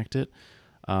to connect it.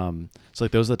 So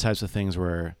like those are the types of things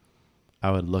where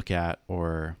I would look at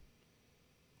or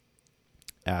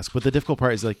ask. But the difficult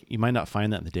part is like you might not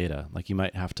find that in the data. Like you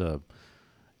might have to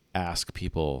ask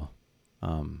people,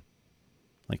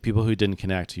 like people who didn't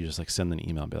connect, you just like send them an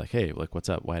email and be like, hey, like what's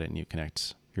up? Why didn't you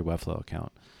connect your Webflow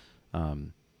account?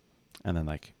 And then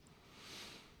like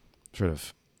sort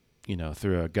of,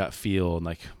 through a gut feel and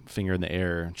like finger in the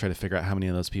air, try to figure out how many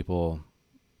of those people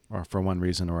are for one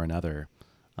reason or another.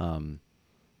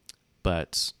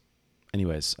 But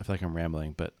anyways, I feel like I'm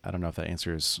rambling, but I don't know if that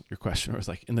answers your question or is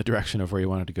like in the direction of where you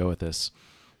wanted to go with this.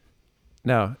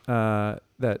 No,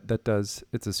 that does.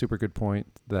 It's a super good point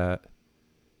that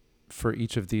for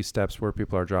each of these steps where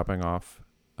people are dropping off,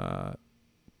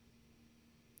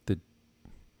 the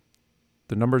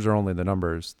numbers are only the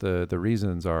numbers. The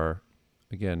reasons are,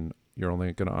 again, you're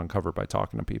only going to uncover by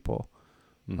talking to people.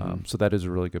 So that is a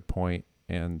really good point.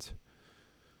 And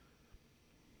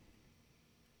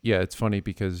yeah, it's funny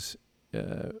because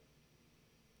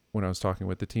when I was talking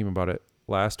with the team about it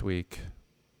last week,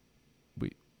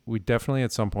 we definitely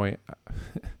at some point,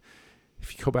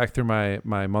 if you go back through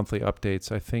my monthly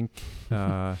updates, I think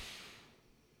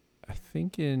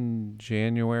in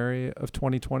January of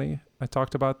 2020, I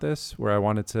talked about this where I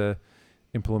wanted to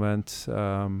implement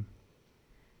like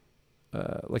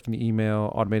an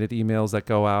email, automated emails that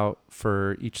go out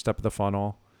for each step of the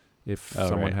funnel if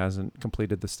someone hasn't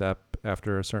completed the step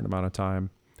after a certain amount of time.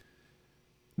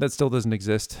 That still doesn't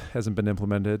exist, hasn't been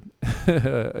implemented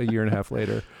a year and a half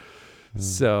later.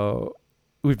 So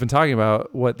we've been talking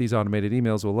about what these automated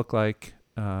emails will look like.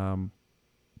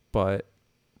 But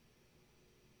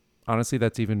honestly,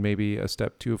 that's even maybe a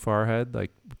step too far ahead.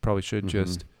 Like we probably should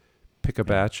just pick a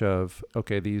batch of,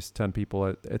 okay, these 10 people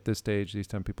at this stage, these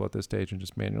 10 people at this stage, and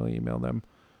just manually email them.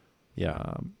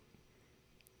 Yeah.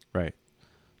 Right.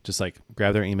 Just like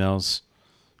grab their emails,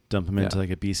 dump them into like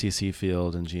a BCC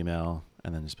field in Gmail,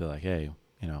 and then just be like, hey,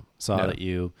 saw that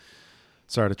you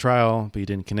started a trial, but you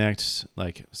didn't connect.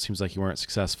 Like, seems like you weren't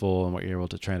successful in what you're able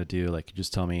to try to do. Like, you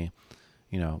just tell me,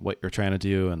 what you're trying to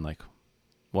do and like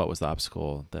what was the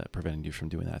obstacle that prevented you from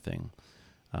doing that thing.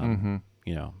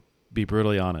 Be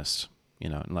brutally honest,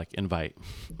 and like invite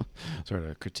sort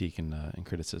of critique and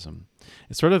criticism.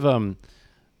 It's sort of,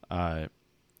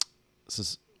 this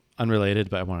is unrelated,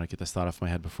 but I want to get this thought off my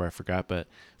head before I forgot, but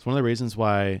it's one of the reasons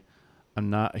why I'm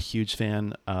not a huge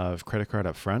fan of credit card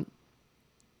up front,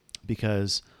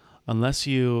 because unless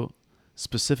you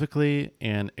specifically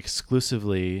and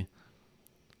exclusively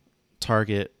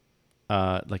target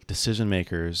like decision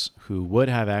makers who would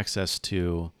have access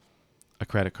to a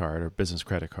credit card or business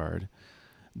credit card,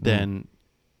 then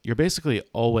you're basically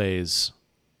always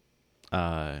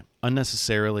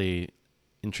unnecessarily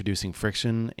introducing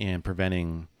friction and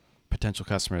preventing potential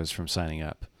customers from signing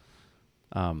up.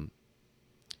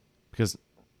 Because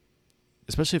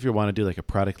especially if you want to do like a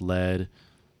product led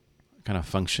kind of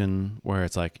function where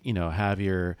it's like, have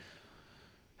your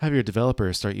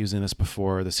developers start using this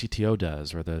before the CTO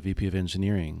does, or the VP of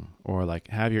engineering, or like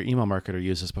have your email marketer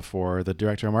use this before the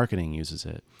director of marketing uses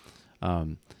it.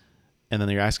 And then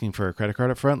you're asking for a credit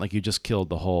card up front, like you just killed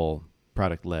the whole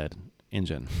product led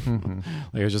engine.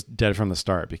 Like it was just dead from the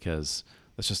start, because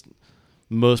that's just,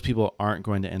 most people aren't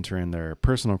going to enter in their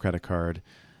personal credit card,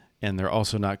 and they're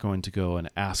also not going to go and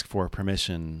ask for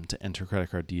permission to enter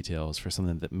credit card details for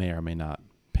something that may or may not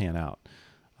pan out.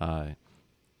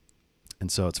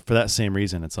 And so it's for that same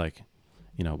reason, it's like,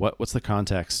 what's the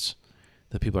context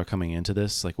that people are coming into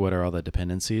this? Like, what are all the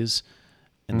dependencies?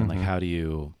 And then like, how do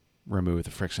you remove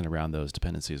the friction around those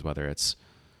dependencies, whether it's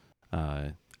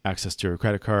access to a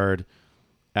credit card,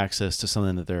 access to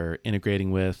something that they're integrating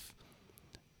with,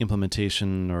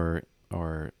 implementation or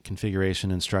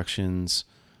configuration instructions,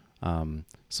 some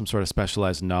sort of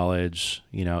specialized knowledge,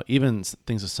 even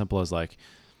things as simple as like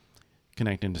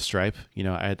connecting to Stripe.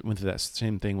 I went through that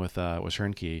same thing with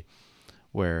Turnkey,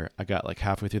 where I got like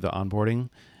halfway through the onboarding,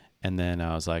 and then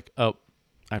I was like, oh,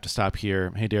 I have to stop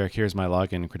here. Hey, Derek, here's my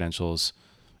login credentials.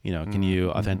 Can you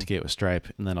authenticate with Stripe?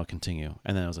 And then I'll continue.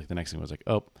 And then it was like, the next thing was like,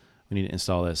 oh, we need to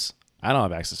install this. I don't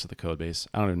have access to the code base.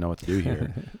 I don't even know what to do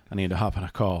here. I need to hop on a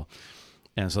call.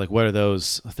 And so like, what are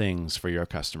those things for your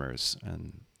customers?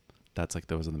 And that's like,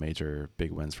 those are the major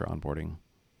big wins for onboarding.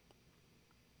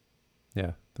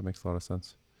 Yeah, that makes a lot of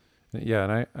sense. Yeah,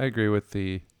 and I agree with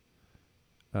the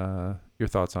your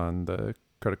thoughts on the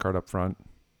credit card up front.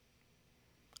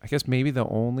 I guess maybe the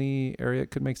only area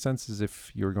it could make sense is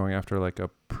if you're going after like a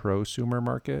prosumer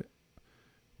market,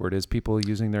 where it is people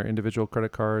using their individual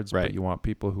credit cards, but you want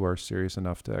people who are serious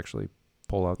enough to actually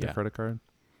pull out their credit card.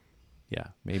 Yeah,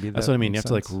 maybe that's what I mean. You have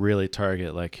to like really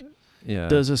target, like,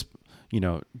 does this,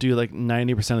 do like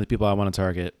 90% of the people I want to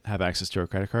target have access to a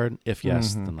credit card? If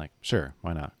yes, then like, sure,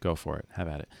 why not? Go for it. Have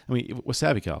at it. I mean, with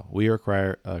SavvyCal, we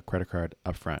require a credit card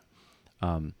up front.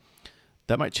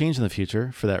 That might change in the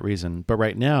future for that reason. But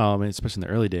right now, I mean, especially in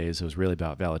the early days, it was really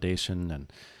about validation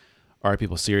and are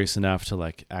people serious enough to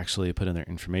like actually put in their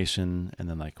information? And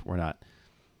then like, we're not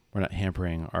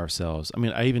hampering ourselves. I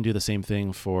mean, I even do the same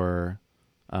thing for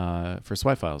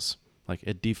swipe files. Like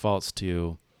it defaults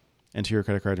to enter your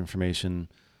credit card information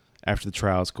after the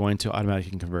trial. It's going to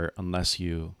automatically convert unless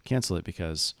you cancel it,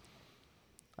 because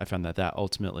I found that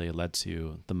ultimately led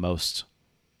to the most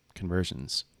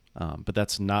conversions. But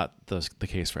that's not the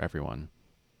case for everyone.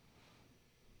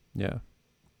 Yeah.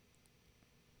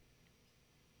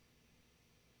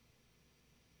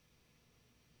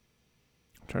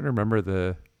 I'm trying to remember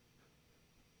the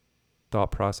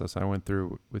thought process I went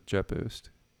through with JetBoost,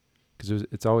 because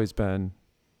it's always been,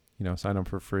 sign up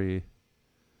for free,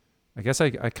 I guess I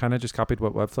kind of just copied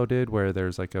what Webflow did, where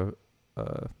there's like a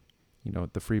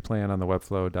the free plan on the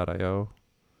Webflow.io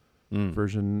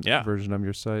version of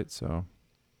your site. So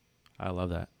I love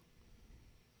that.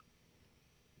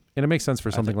 And it makes sense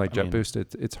for something like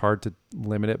JetBoost. It's hard to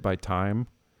limit it by time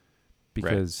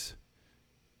because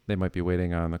they might be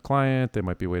waiting on the client. They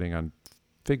might be waiting on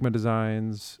Figma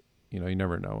designs. You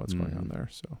never know what's going on there.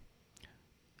 So,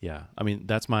 yeah, I mean,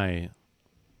 I feel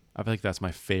like that's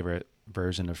my favorite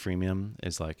version of freemium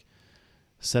is like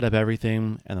set up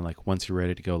everything. And then like once you're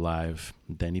ready to go live,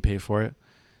 then you pay for it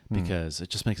because it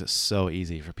just makes it so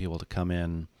easy for people to come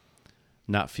in,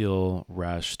 not feel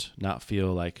rushed, not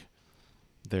feel like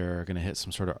they're going to hit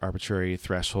some sort of arbitrary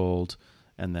threshold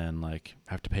and then like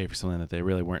have to pay for something that they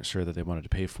really weren't sure that they wanted to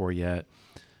pay for yet.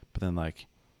 But then like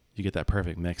you get that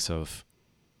perfect mix of,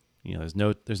 there's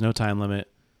no time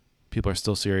limit. People are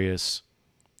still serious,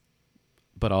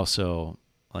 but also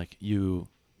like you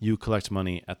collect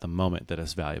money at the moment that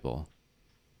is valuable.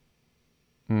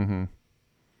 Mm-hmm.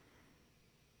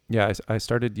 Yeah. I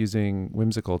started using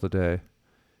Whimsical today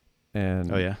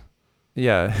and oh yeah.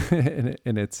 Yeah.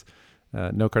 and it's,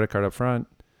 no credit card up front.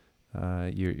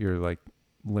 You're like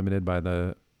limited by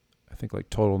the, I think like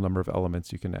total number of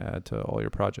elements you can add to all your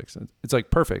projects. And it's like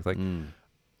perfect. Like,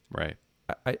 right.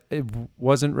 I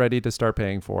wasn't ready to start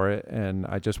paying for it. And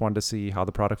I just wanted to see how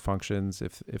the product functions.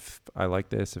 If I like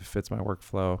this, if it fits my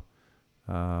workflow.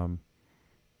 And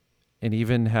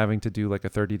even having to do like a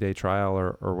 30-day trial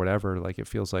or whatever, like it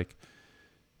feels like,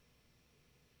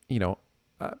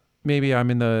 maybe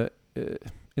I'm in the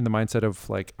mindset of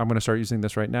like, I'm going to start using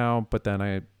this right now, but then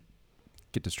I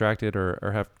get distracted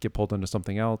or get pulled into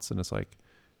something else. And it's like,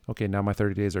 okay, now my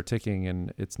 30 days are ticking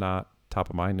and it's not top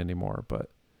of mind anymore. But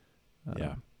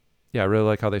yeah, I really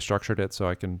like how they structured it so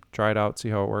I can try it out, see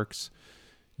how it works,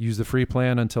 use the free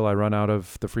plan until I run out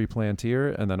of the free plan tier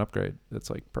and then upgrade.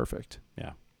 It's like perfect.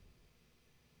 Yeah.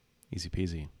 Easy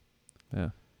peasy. Yeah.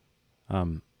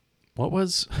 What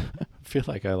was, I feel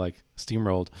like I like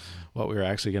steamrolled what we were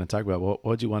actually going to talk about. What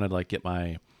would you want to like get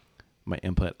my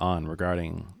input on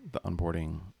regarding the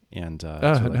onboarding and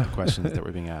the questions that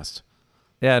were being asked?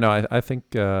 Yeah, no, I think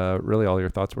really all your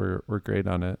thoughts were great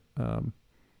on it.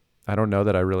 I don't know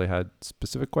that I really had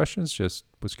specific questions, just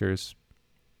was curious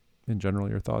in general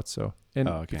your thoughts. So,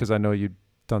 because I know you'd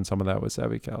done some of that with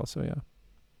SavvyCal, so yeah.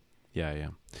 Yeah.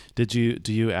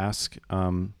 Do you ask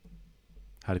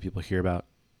how do people hear about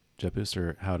JetBoost,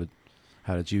 or how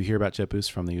did you hear about JetBoost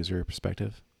from the user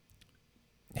perspective?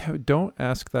 Yeah, don't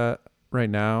ask that right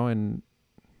now. And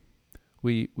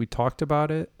we talked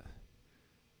about it.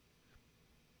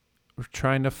 We're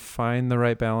trying to find the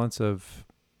right balance of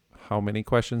how many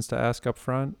questions to ask up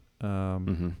front.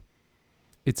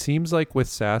 It seems like with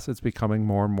SaaS, it's becoming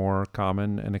more and more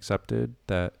common and accepted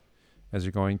that as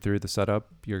you're going through the setup,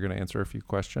 you're going to answer a few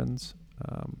questions.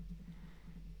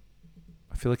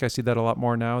 I feel like I see that a lot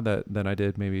more now than I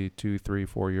did maybe 2, 3,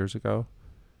 4 years ago.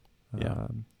 Yeah.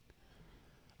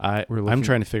 I'm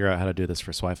trying to figure out how to do this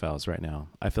for SWI files right now.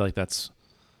 I feel like that's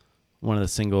one of the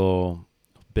single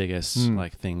biggest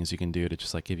like things you can do to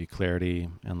just like give you clarity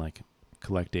and like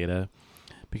collect data.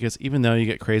 Because even though you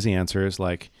get crazy answers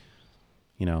like,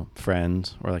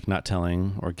 friend or like not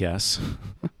telling or guess,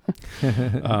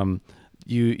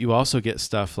 you also get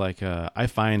stuff like I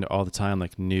find all the time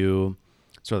like new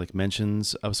sort of like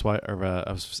mentions of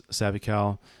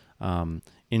SavvyCal.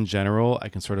 In general, I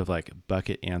can sort of like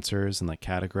bucket answers and like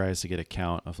categorize to get a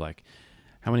count of like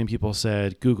how many people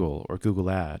said Google or Google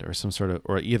Ad or some sort of,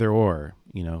 or either or,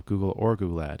 Google or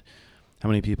Google Ad. How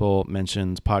many people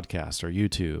mentioned podcast or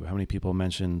YouTube? How many people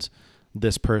mentioned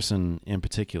this person in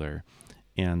particular?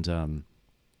 And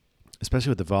especially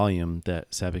with the volume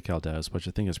that SavvyCal does, which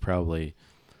I think is probably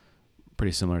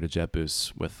pretty similar to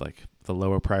JetBoost with like the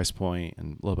lower price point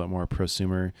and a little bit more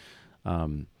prosumer.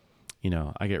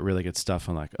 I get really good stuff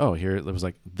on like, oh, here there was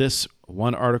like this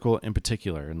one article in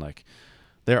particular, and like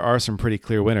there are some pretty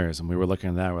clear winners. And we were looking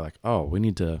at that, we're like, oh, we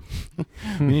need to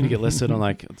get listed on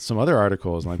like some other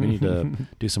articles, and like we need to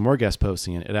do some more guest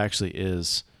posting. And it actually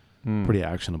is pretty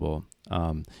actionable.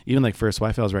 Even like for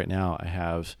SWI files right now, I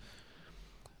have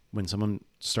when someone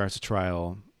starts a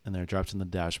trial and they're dropped in the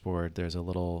dashboard, there's a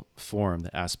little form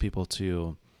that asks people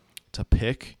to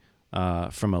pick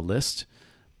from a list,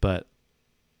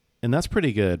 and that's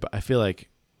pretty good. But I feel like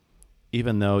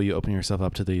even though you open yourself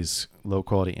up to these low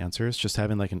quality answers, just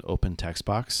having like an open text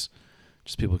box,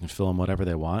 just people can fill in whatever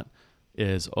they want,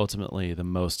 is ultimately the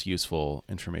most useful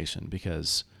information,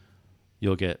 because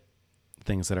you'll get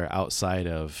things that are outside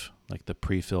of like the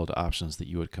pre-filled options that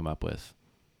you would come up with.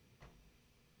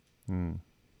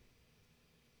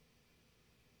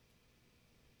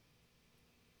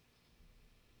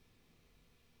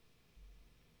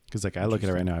 Because like I look at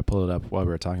it right now, I pulled it up while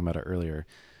we were talking about it earlier,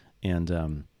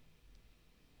 and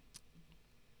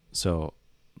so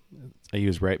I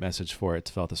use Write Message for it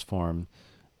to fill out this form,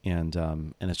 and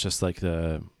it's just like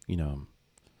the, you know,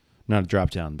 not a drop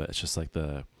down, but it's just like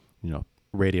the, you know,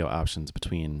 radio options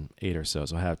between 8 or so.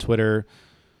 So I have Twitter,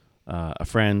 a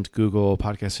friend, Google,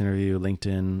 podcast interview,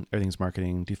 LinkedIn, everything's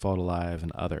marketing, default alive,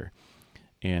 and other.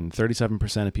 And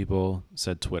 37% of people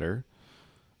said Twitter.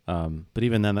 But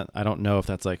even then, I don't know if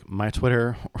that's like my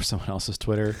Twitter or someone else's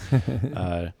Twitter.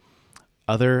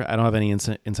 Other, I don't have any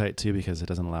insight to, because it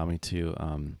doesn't allow me to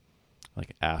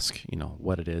like ask, you know,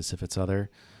 what it is if it's other.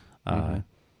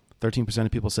 13%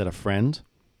 of people said a friend.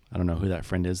 I don't know who that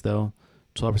friend is though.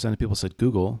 12% of people said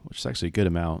Google, which is actually a good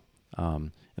amount.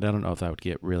 And I don't know if that would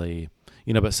get really,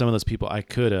 you know, but some of those people, I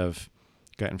could have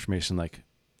got information like,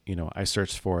 you know, I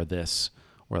searched for this,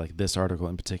 or like this article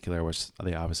in particular, which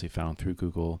they obviously found through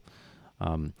Google.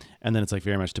 And then it's like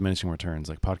very much diminishing returns,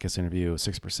 like podcast interview,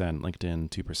 6%, LinkedIn,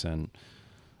 2%,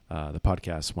 the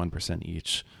podcast, 1%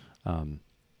 each.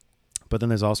 But then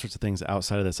there's all sorts of things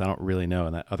outside of this I don't really know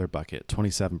in that other bucket,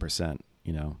 27%,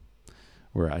 you know,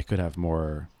 where I could have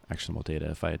more actionable data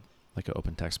if I had like an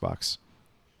open text box.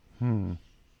 Yeah,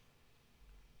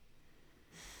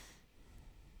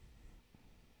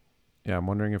 I'm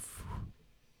wondering if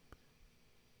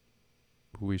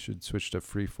we should switch to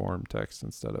free form text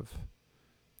instead of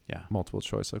multiple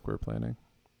choice like we're planning.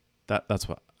 That's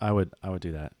what I would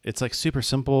do that. It's like super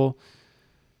simple.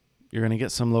 You're going to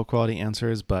get some low quality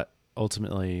answers, but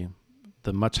ultimately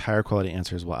the much higher quality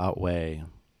answers will outweigh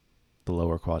the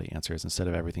lower quality answers, instead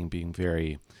of everything being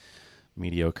very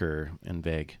mediocre and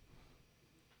vague.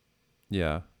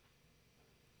 Yeah.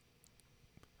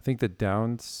 I think the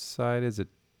downside is it's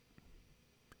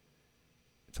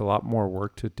a lot more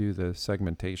work to do the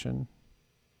segmentation.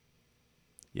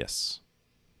 Yes.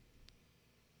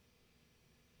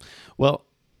 Well,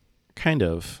 kind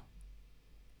of.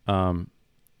 So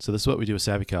this is what we do with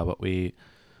SavvyCal, but we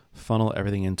funnel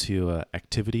everything into an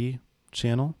activity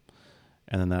channel,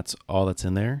 and then that's all that's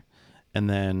in there. And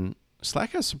then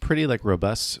Slack has some pretty like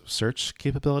robust search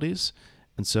capabilities.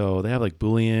 And so they have like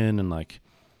Boolean and like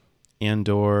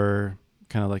and/or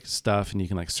kind of like stuff, and you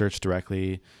can like search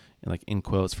directly and like in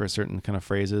quotes for certain kind of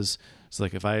phrases. So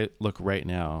like if I look right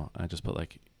now, I just put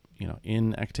like, you know,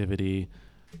 in activity,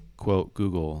 quote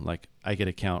Google, like I get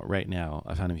a count right now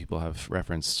of how many people have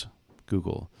referenced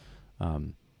Google.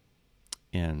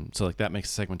 And so like that makes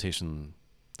segmentation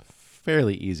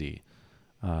fairly easy.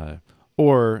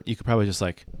 Or you could probably just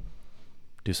like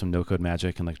do some no code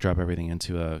magic and like drop everything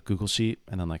into a Google Sheet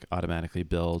and then like automatically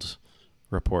build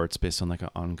reports based on like an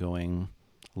ongoing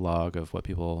log of what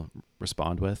people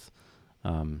respond with.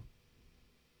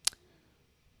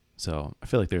 So I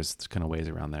feel like there's kind of ways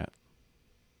around that.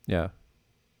 Yeah.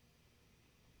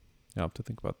 I'll have to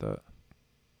think about that.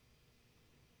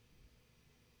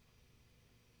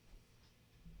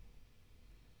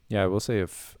 Yeah, I will say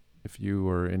if you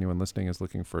or anyone listening is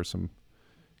looking for some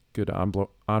good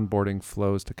onboarding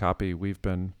flows to copy, we've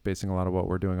been basing a lot of what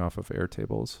we're doing off of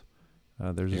Airtables.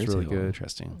 Theirs is really good.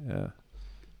 Interesting. Yeah.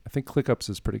 I think ClickUps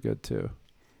is pretty good too.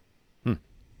 I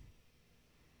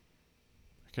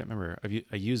can't remember.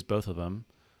 I used both of them.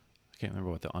 I can't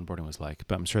remember what the onboarding was like,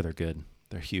 but I'm sure they're good.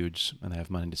 They're huge and they have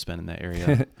money to spend in that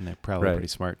area, and they're probably pretty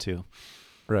smart too.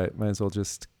 Right. Might as well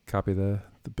just copy the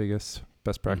biggest,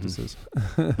 best practices.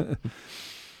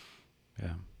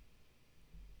 Yeah.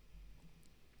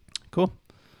 Cool.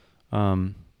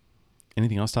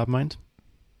 Anything else top of mind?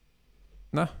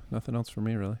 No, nothing else for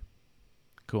me really.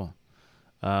 Cool.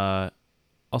 I'll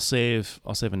save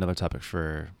another topic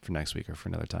for next week or for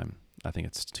another time. I think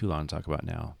it's too long to talk about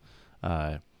now.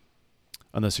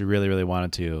 Unless you really, really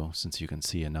wanted to, since you can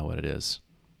see and know what it is.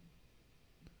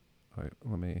 All right,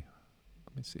 let me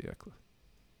see.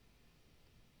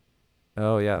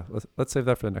 Oh yeah, let's save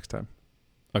that for the next time.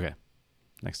 Okay,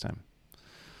 next time.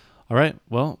 All right.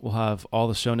 Well, we'll have all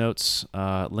the show notes,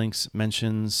 links,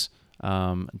 mentions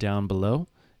down below,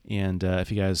 and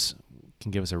if you guys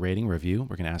can give us a rating review,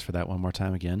 we're going to ask for that one more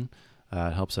time again.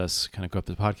 It helps us kind of go up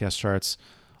the podcast charts.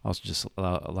 Also, just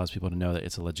allows people to know that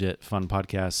it's a legit, fun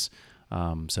podcast.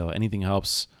 So anything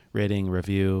helps. Rating,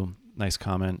 review, nice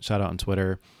comment, shout out on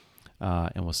Twitter,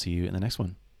 and we'll see you in the next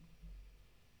one.